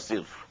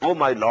fantasir, oh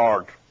my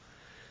Lord,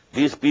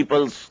 these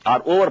peoples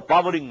are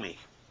overpowering me.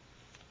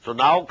 So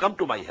now come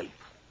to my help.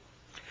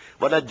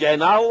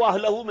 وَنَجَّيْنَاهُ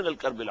وَأَهْلَهُ مِنَ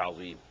الْكَرْبِ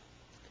الْعَظِيمِ.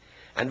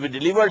 And we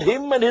delivered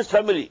him and his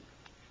family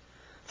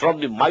from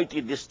the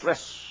mighty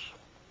distress.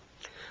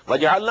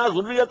 وَجَعَلْنَا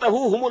ذُرِّيَّتَهُ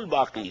هُمُ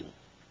الْبَاقِينَ.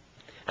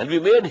 And we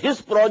made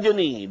his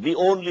progeny the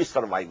only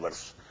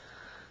survivors.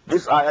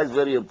 This ayah is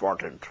very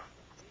important.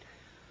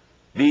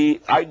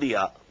 The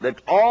idea that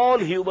all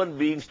human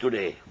beings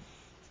today,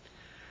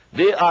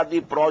 they are the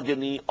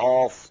progeny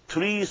of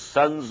 3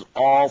 sons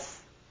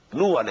of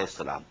Nuh alayhi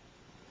salam.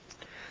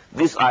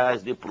 This ayah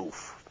is the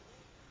proof.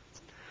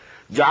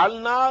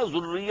 Ja'alna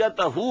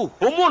zurriyatahu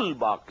humul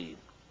baqin.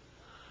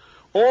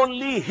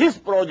 Only his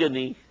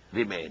progeny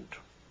remained.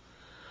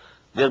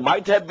 There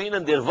might have been,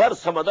 and there were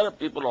some other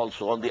people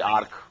also on the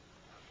ark,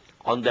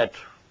 on that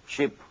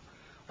ship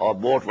or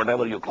boat,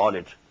 whatever you call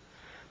it.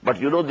 But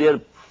their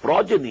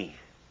progeny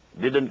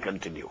didn't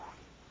continue.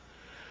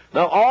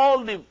 Now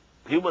all the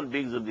human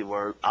beings in the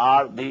world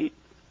are the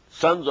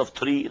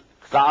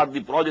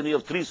progeny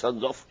of 3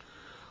 sons of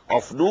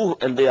Nuh,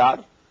 and they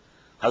are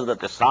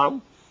Hazrat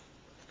Sam,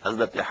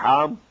 Hazrat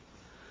Ham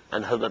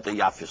and Hazrat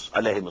Yafis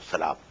alayhim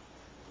salam.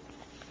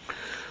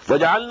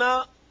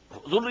 وَجَعَلْنَا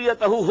ذُرِّيَّتَهُ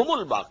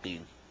هُمُ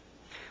الْبَاقِينَ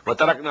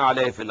وَتَرَكْنَا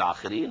عَلَيْهِ فِي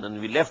الْآخِرِينَ.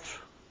 And we left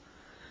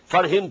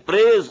for him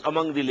praise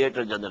among the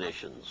later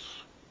generations.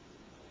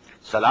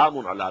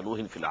 Salamun ala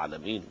Nuhin fil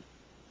alameen.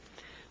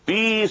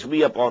 Peace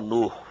be upon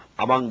Nuh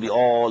among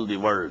all the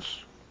worlds.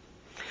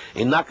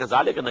 Inna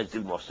kazalika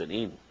najzil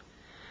muhsinin.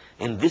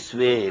 In this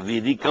way we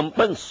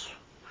recompense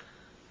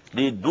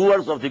the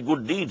doers of the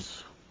good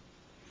deeds.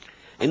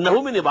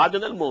 Innahu min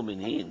ibadina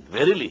al-mu'minin.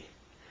 Verily,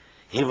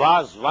 he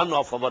was one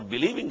of our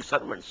believing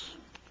servants.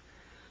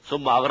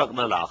 Summa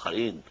aghraqna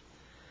al-akharin.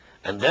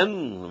 And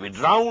then we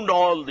drowned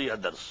all the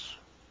others.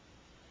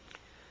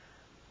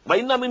 Wa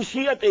inna min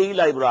shiyatihi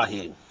ila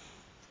Ibrahim.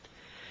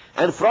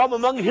 And from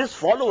among his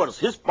followers,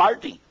 his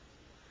party,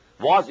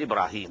 was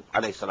Ibrahim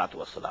alayhi salatu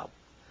wassalam.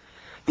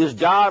 Is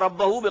ja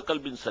rabbahu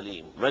biqalbin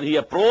salim. When he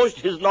approached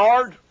his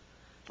Lord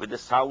with a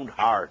sound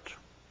heart.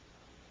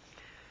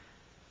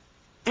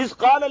 Is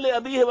qala li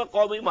abihi wa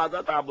qawmi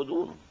madha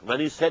ta'budun. When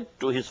he said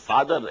to his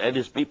father and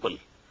his people,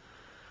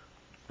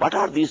 what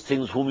are these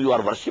things whom you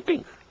are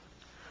worshipping?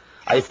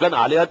 Aifkan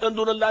alihatan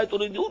dunallahi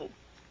turidun.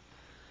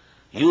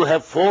 You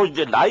have forged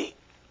a lie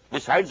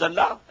besides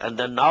Allah, and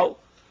then now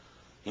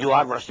you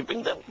are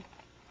worshipping them.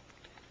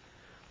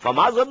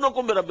 فَمَا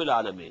ظَنُّكُمْ بِرَبِّ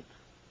الْعَالَمِينَ.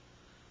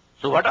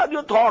 So what are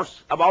your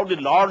thoughts about the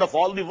Lord of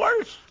all the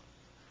worlds?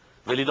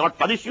 Will he not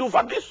punish you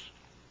for this?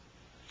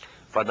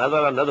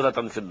 فَنَظَرَ نَظْرَةً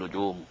فِي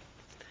النُّجُومِ.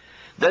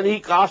 Then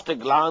he cast a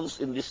glance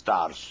in the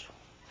stars.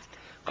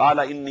 قَالَ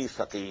إِنِّي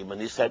سَقِيمٌ.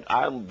 And he said,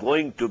 I am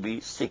going to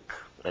be sick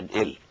and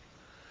ill.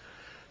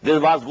 There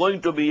was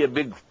going to be a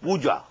big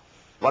puja,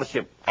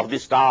 worship of the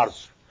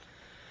stars.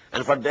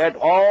 And for that,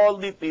 all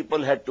the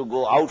people had to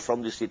go out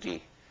from the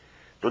city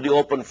to the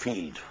open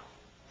field,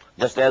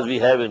 just as we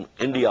have in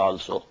India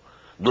also,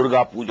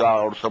 Durga Puja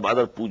or some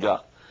other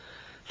puja.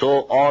 So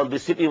all the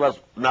city was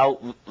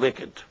now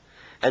vacant.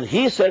 And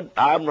he said,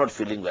 I am not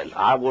feeling well,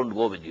 I won't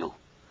go with you.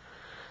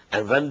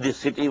 And when the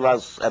city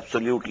was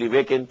absolutely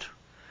vacant,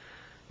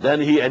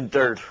 then he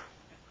entered,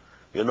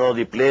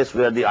 the place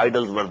where the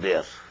idols were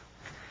there.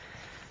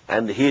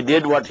 And he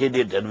did what he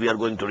did, and we are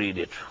going to read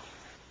it.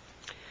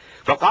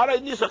 فَقَالَ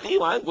إِنِّي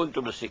سَقِيمٌ. I am going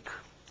to be sick.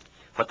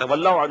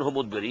 فَتَوَلَّوْا عَنْهُ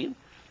مُدْبِرِينَ.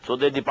 So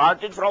they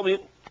departed from him,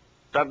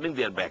 turning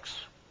their backs.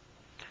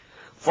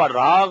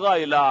 فَرَاغَ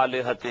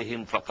إِلَىٰ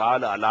آلِهَتِهِمْ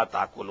فَقَالَ أَلَا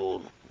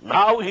تَأْكُلُونَ.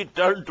 Now he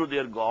turned to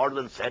their gods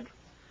and said,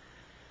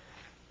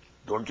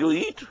 don't you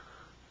eat?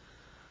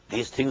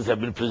 These things have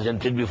been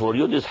presented before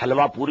you. This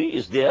halwa puri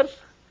is there.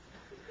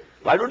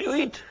 Why don't you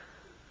eat?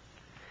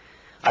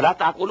 أَلَا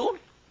تَأْكُلُونَ.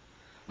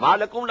 مَا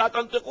لَكُمْ لَا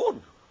تَنْطِقُونَ.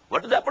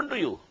 What has happened to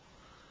you?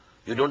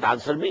 You don't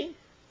answer me?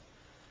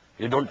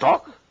 You don't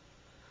talk?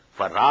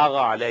 فَرَاغَ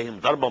عَلَيْهِمْ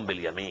ضَرْبًا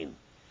بِالْيَمِينِ.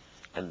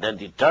 And then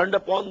he turned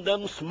upon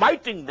them,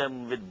 smiting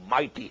them with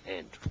mighty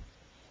hand.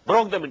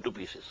 Broke them into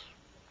pieces.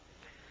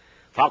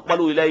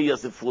 فَأَقْبَلُوا إِلَيْهِ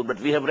يَصِفُونَ. But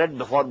we have read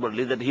before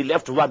that he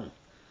left one.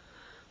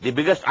 The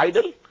biggest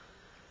idol,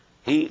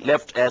 he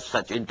left as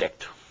such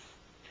intact.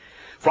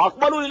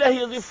 فَأَقْبَلُوا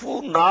إِلَيْهِ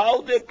يَصِفُونَ.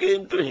 Now they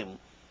came to him,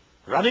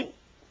 running.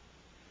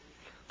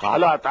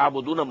 قَالَ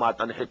أَتَعْبُدُونَ مَا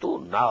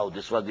تَنْحِتُونَ. Now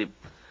this was the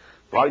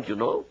point,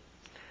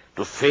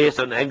 to face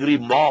an angry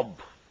mob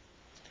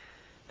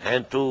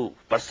and to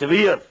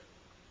persevere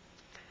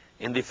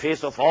in the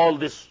face of all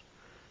this.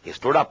 He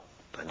stood up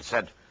and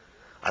said,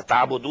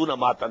 أَتَعْبُدُونَ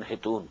مَا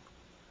تَنْحِتُونَ.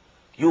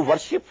 You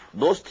worship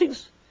those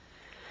things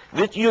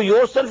which you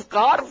yourself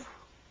carve.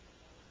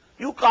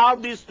 You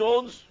carve these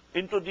stones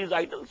into these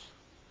idols,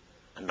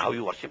 and now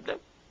you worship them.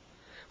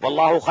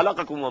 وَاللَّهُ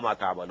خَلَقَكُمْ وَمَا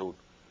تَعْمَلُونَ.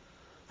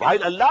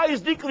 While Allah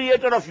is the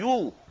creator of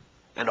you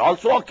and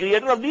also a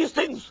creator of these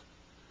things.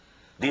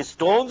 These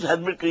stones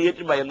have been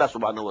created by Allah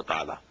subhanahu wa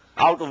ta'ala,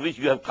 out of which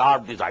you have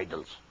carved these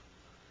idols.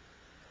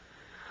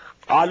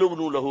 قَالُوا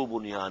ابْنُوا لَهُ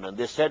بُنْيَانًا.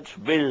 They said,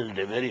 build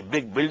a very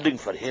big building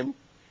for him.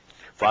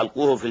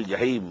 فَأَلْقُوهُ فِي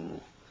الْجَحِيمِ.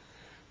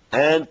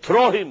 And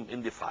throw him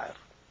in the fire.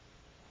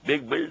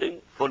 Big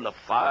building full of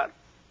fire,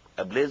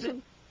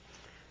 ablazing,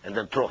 and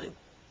then throw him.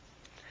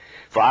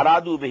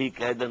 فَأَرَادُوا بِهِ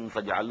كَيْدًا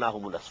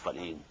فَجَعَلْنَاهُمُ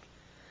الْأَسْفَلِينَ.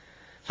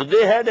 So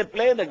they had a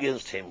plan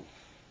against him,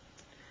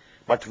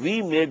 but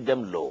we made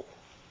them low.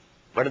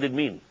 What does it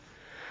mean?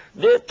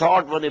 They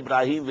thought when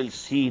Ibrahim will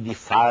see the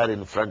fire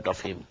in front of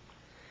him,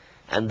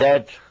 and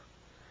that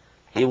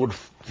he would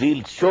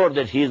feel sure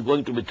that he is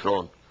going to be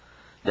thrown,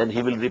 then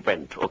he will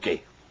repent.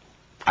 Okay,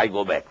 I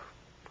go back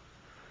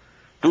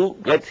to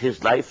get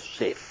his life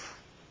safe.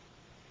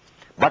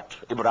 But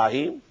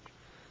Ibrahim,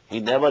 he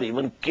never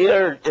even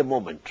cared a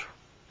moment.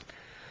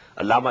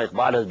 Allama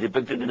Iqbal has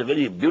depicted in a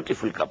very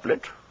beautiful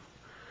couplet.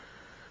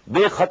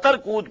 बेखतर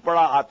कूद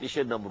पड़ा आतिश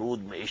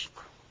नमरूद में इश्क,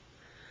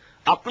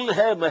 अक्ल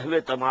है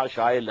महवे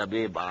तमाशाए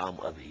लबे balm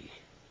अभी.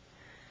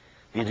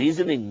 The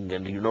reasoning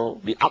and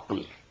the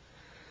aql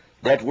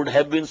that would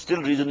have been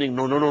still reasoning,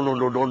 no,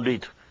 don't do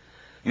it.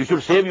 You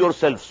should save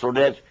yourself so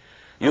that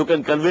you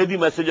can convey the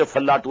message of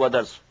Allah to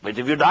others. But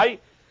if you die,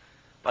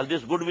 well,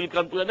 this good will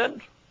come to an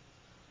end.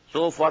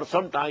 So for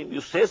some time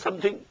you say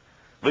something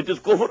which is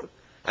kufr,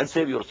 and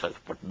save yourself.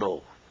 But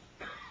no,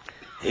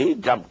 he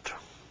jumped.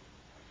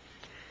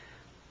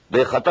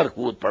 बेखतर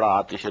कूद पड़ा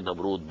आतिश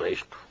नमरूद में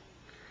इश्क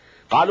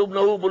Kalu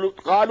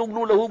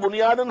ibnu lahu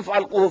bunyanan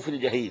falquhu fil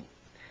jahim.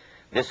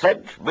 They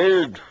said,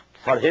 build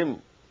for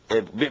him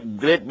a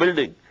great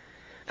building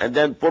and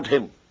then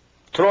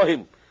throw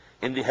him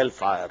in the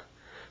hellfire.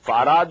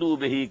 فَأَرَادُوا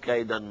بِهِ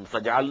كَيْدًا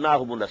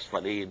فَجَعَلْنَاهُمُ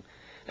الْأَسْفَلِينَ.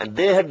 And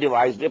they had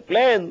devised a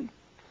plan.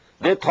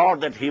 They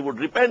thought that he would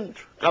repent,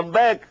 come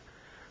back,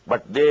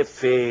 but they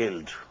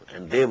failed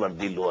and they were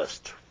the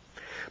lowest.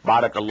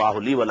 بارك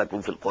الله لي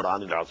ولكم في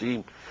القرآن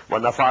العظيم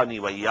ونفعني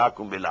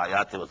وإياكم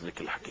بالآيات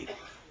والذكر الحكيم.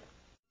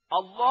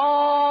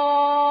 الله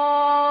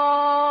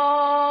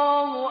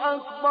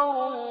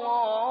أكبر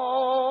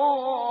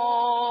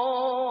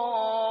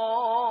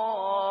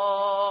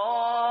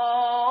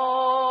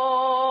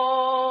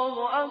الله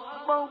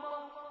أكبر.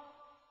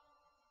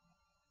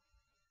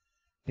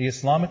 The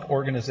Islamic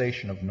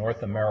Organization of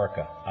North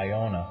America,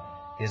 IONA,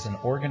 is an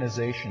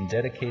organization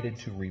dedicated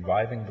to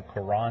reviving the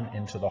Quran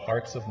into the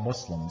hearts of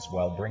Muslims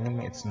while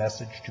bringing its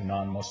message to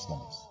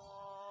non-Muslims.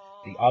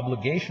 The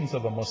obligations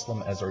of a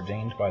Muslim as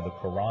ordained by the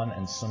Quran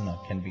and Sunnah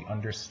can be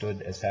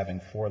understood as having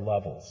 4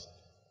 levels.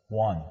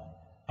 1.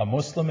 A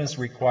Muslim is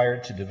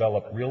required to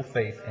develop real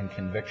faith and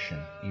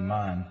conviction,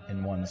 iman,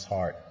 in one's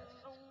heart.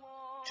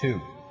 2.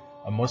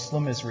 A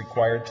Muslim is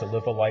required to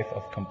live a life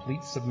of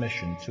complete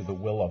submission to the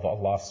will of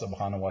Allah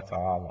subhanahu wa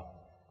ta'ala.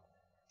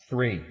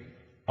 3.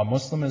 A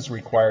Muslim is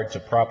required to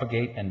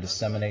propagate and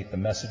disseminate the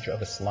message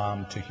of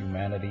Islam to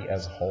humanity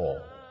as a whole.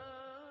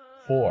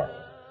 4.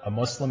 A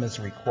Muslim is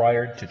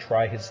required to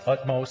try his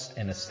utmost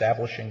in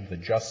establishing the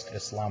just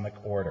Islamic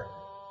order.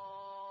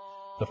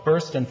 The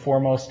first and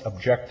foremost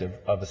objective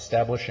of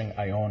establishing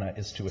IONA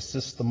is to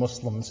assist the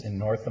Muslims in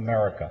North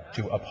America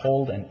to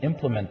uphold and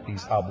implement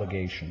these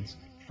obligations,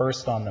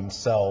 first on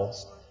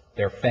themselves,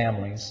 their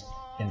families,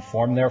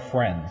 inform their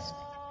friends,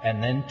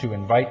 and then to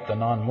invite the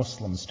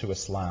non-Muslims to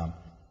Islam.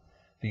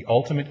 The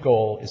ultimate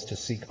goal is to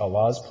seek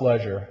Allah's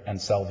pleasure and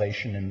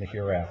salvation in the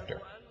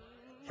hereafter.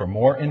 For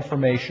more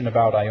information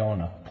about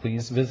IONA,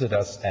 please visit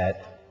us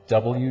at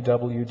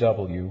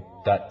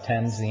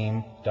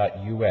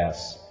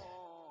www.tanzim.us.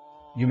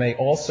 You may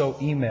also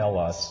email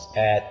us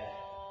at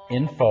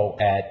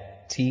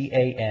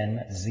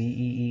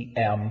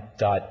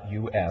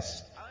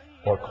info@tanzeem.us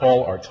or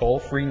call our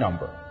toll-free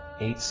number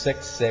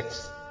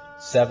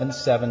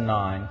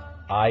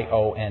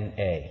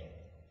 866-779-IONA.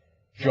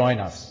 Join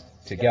us.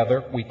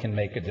 Together we can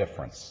make a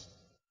difference.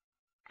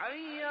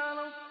 حي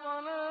على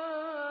الصلاة.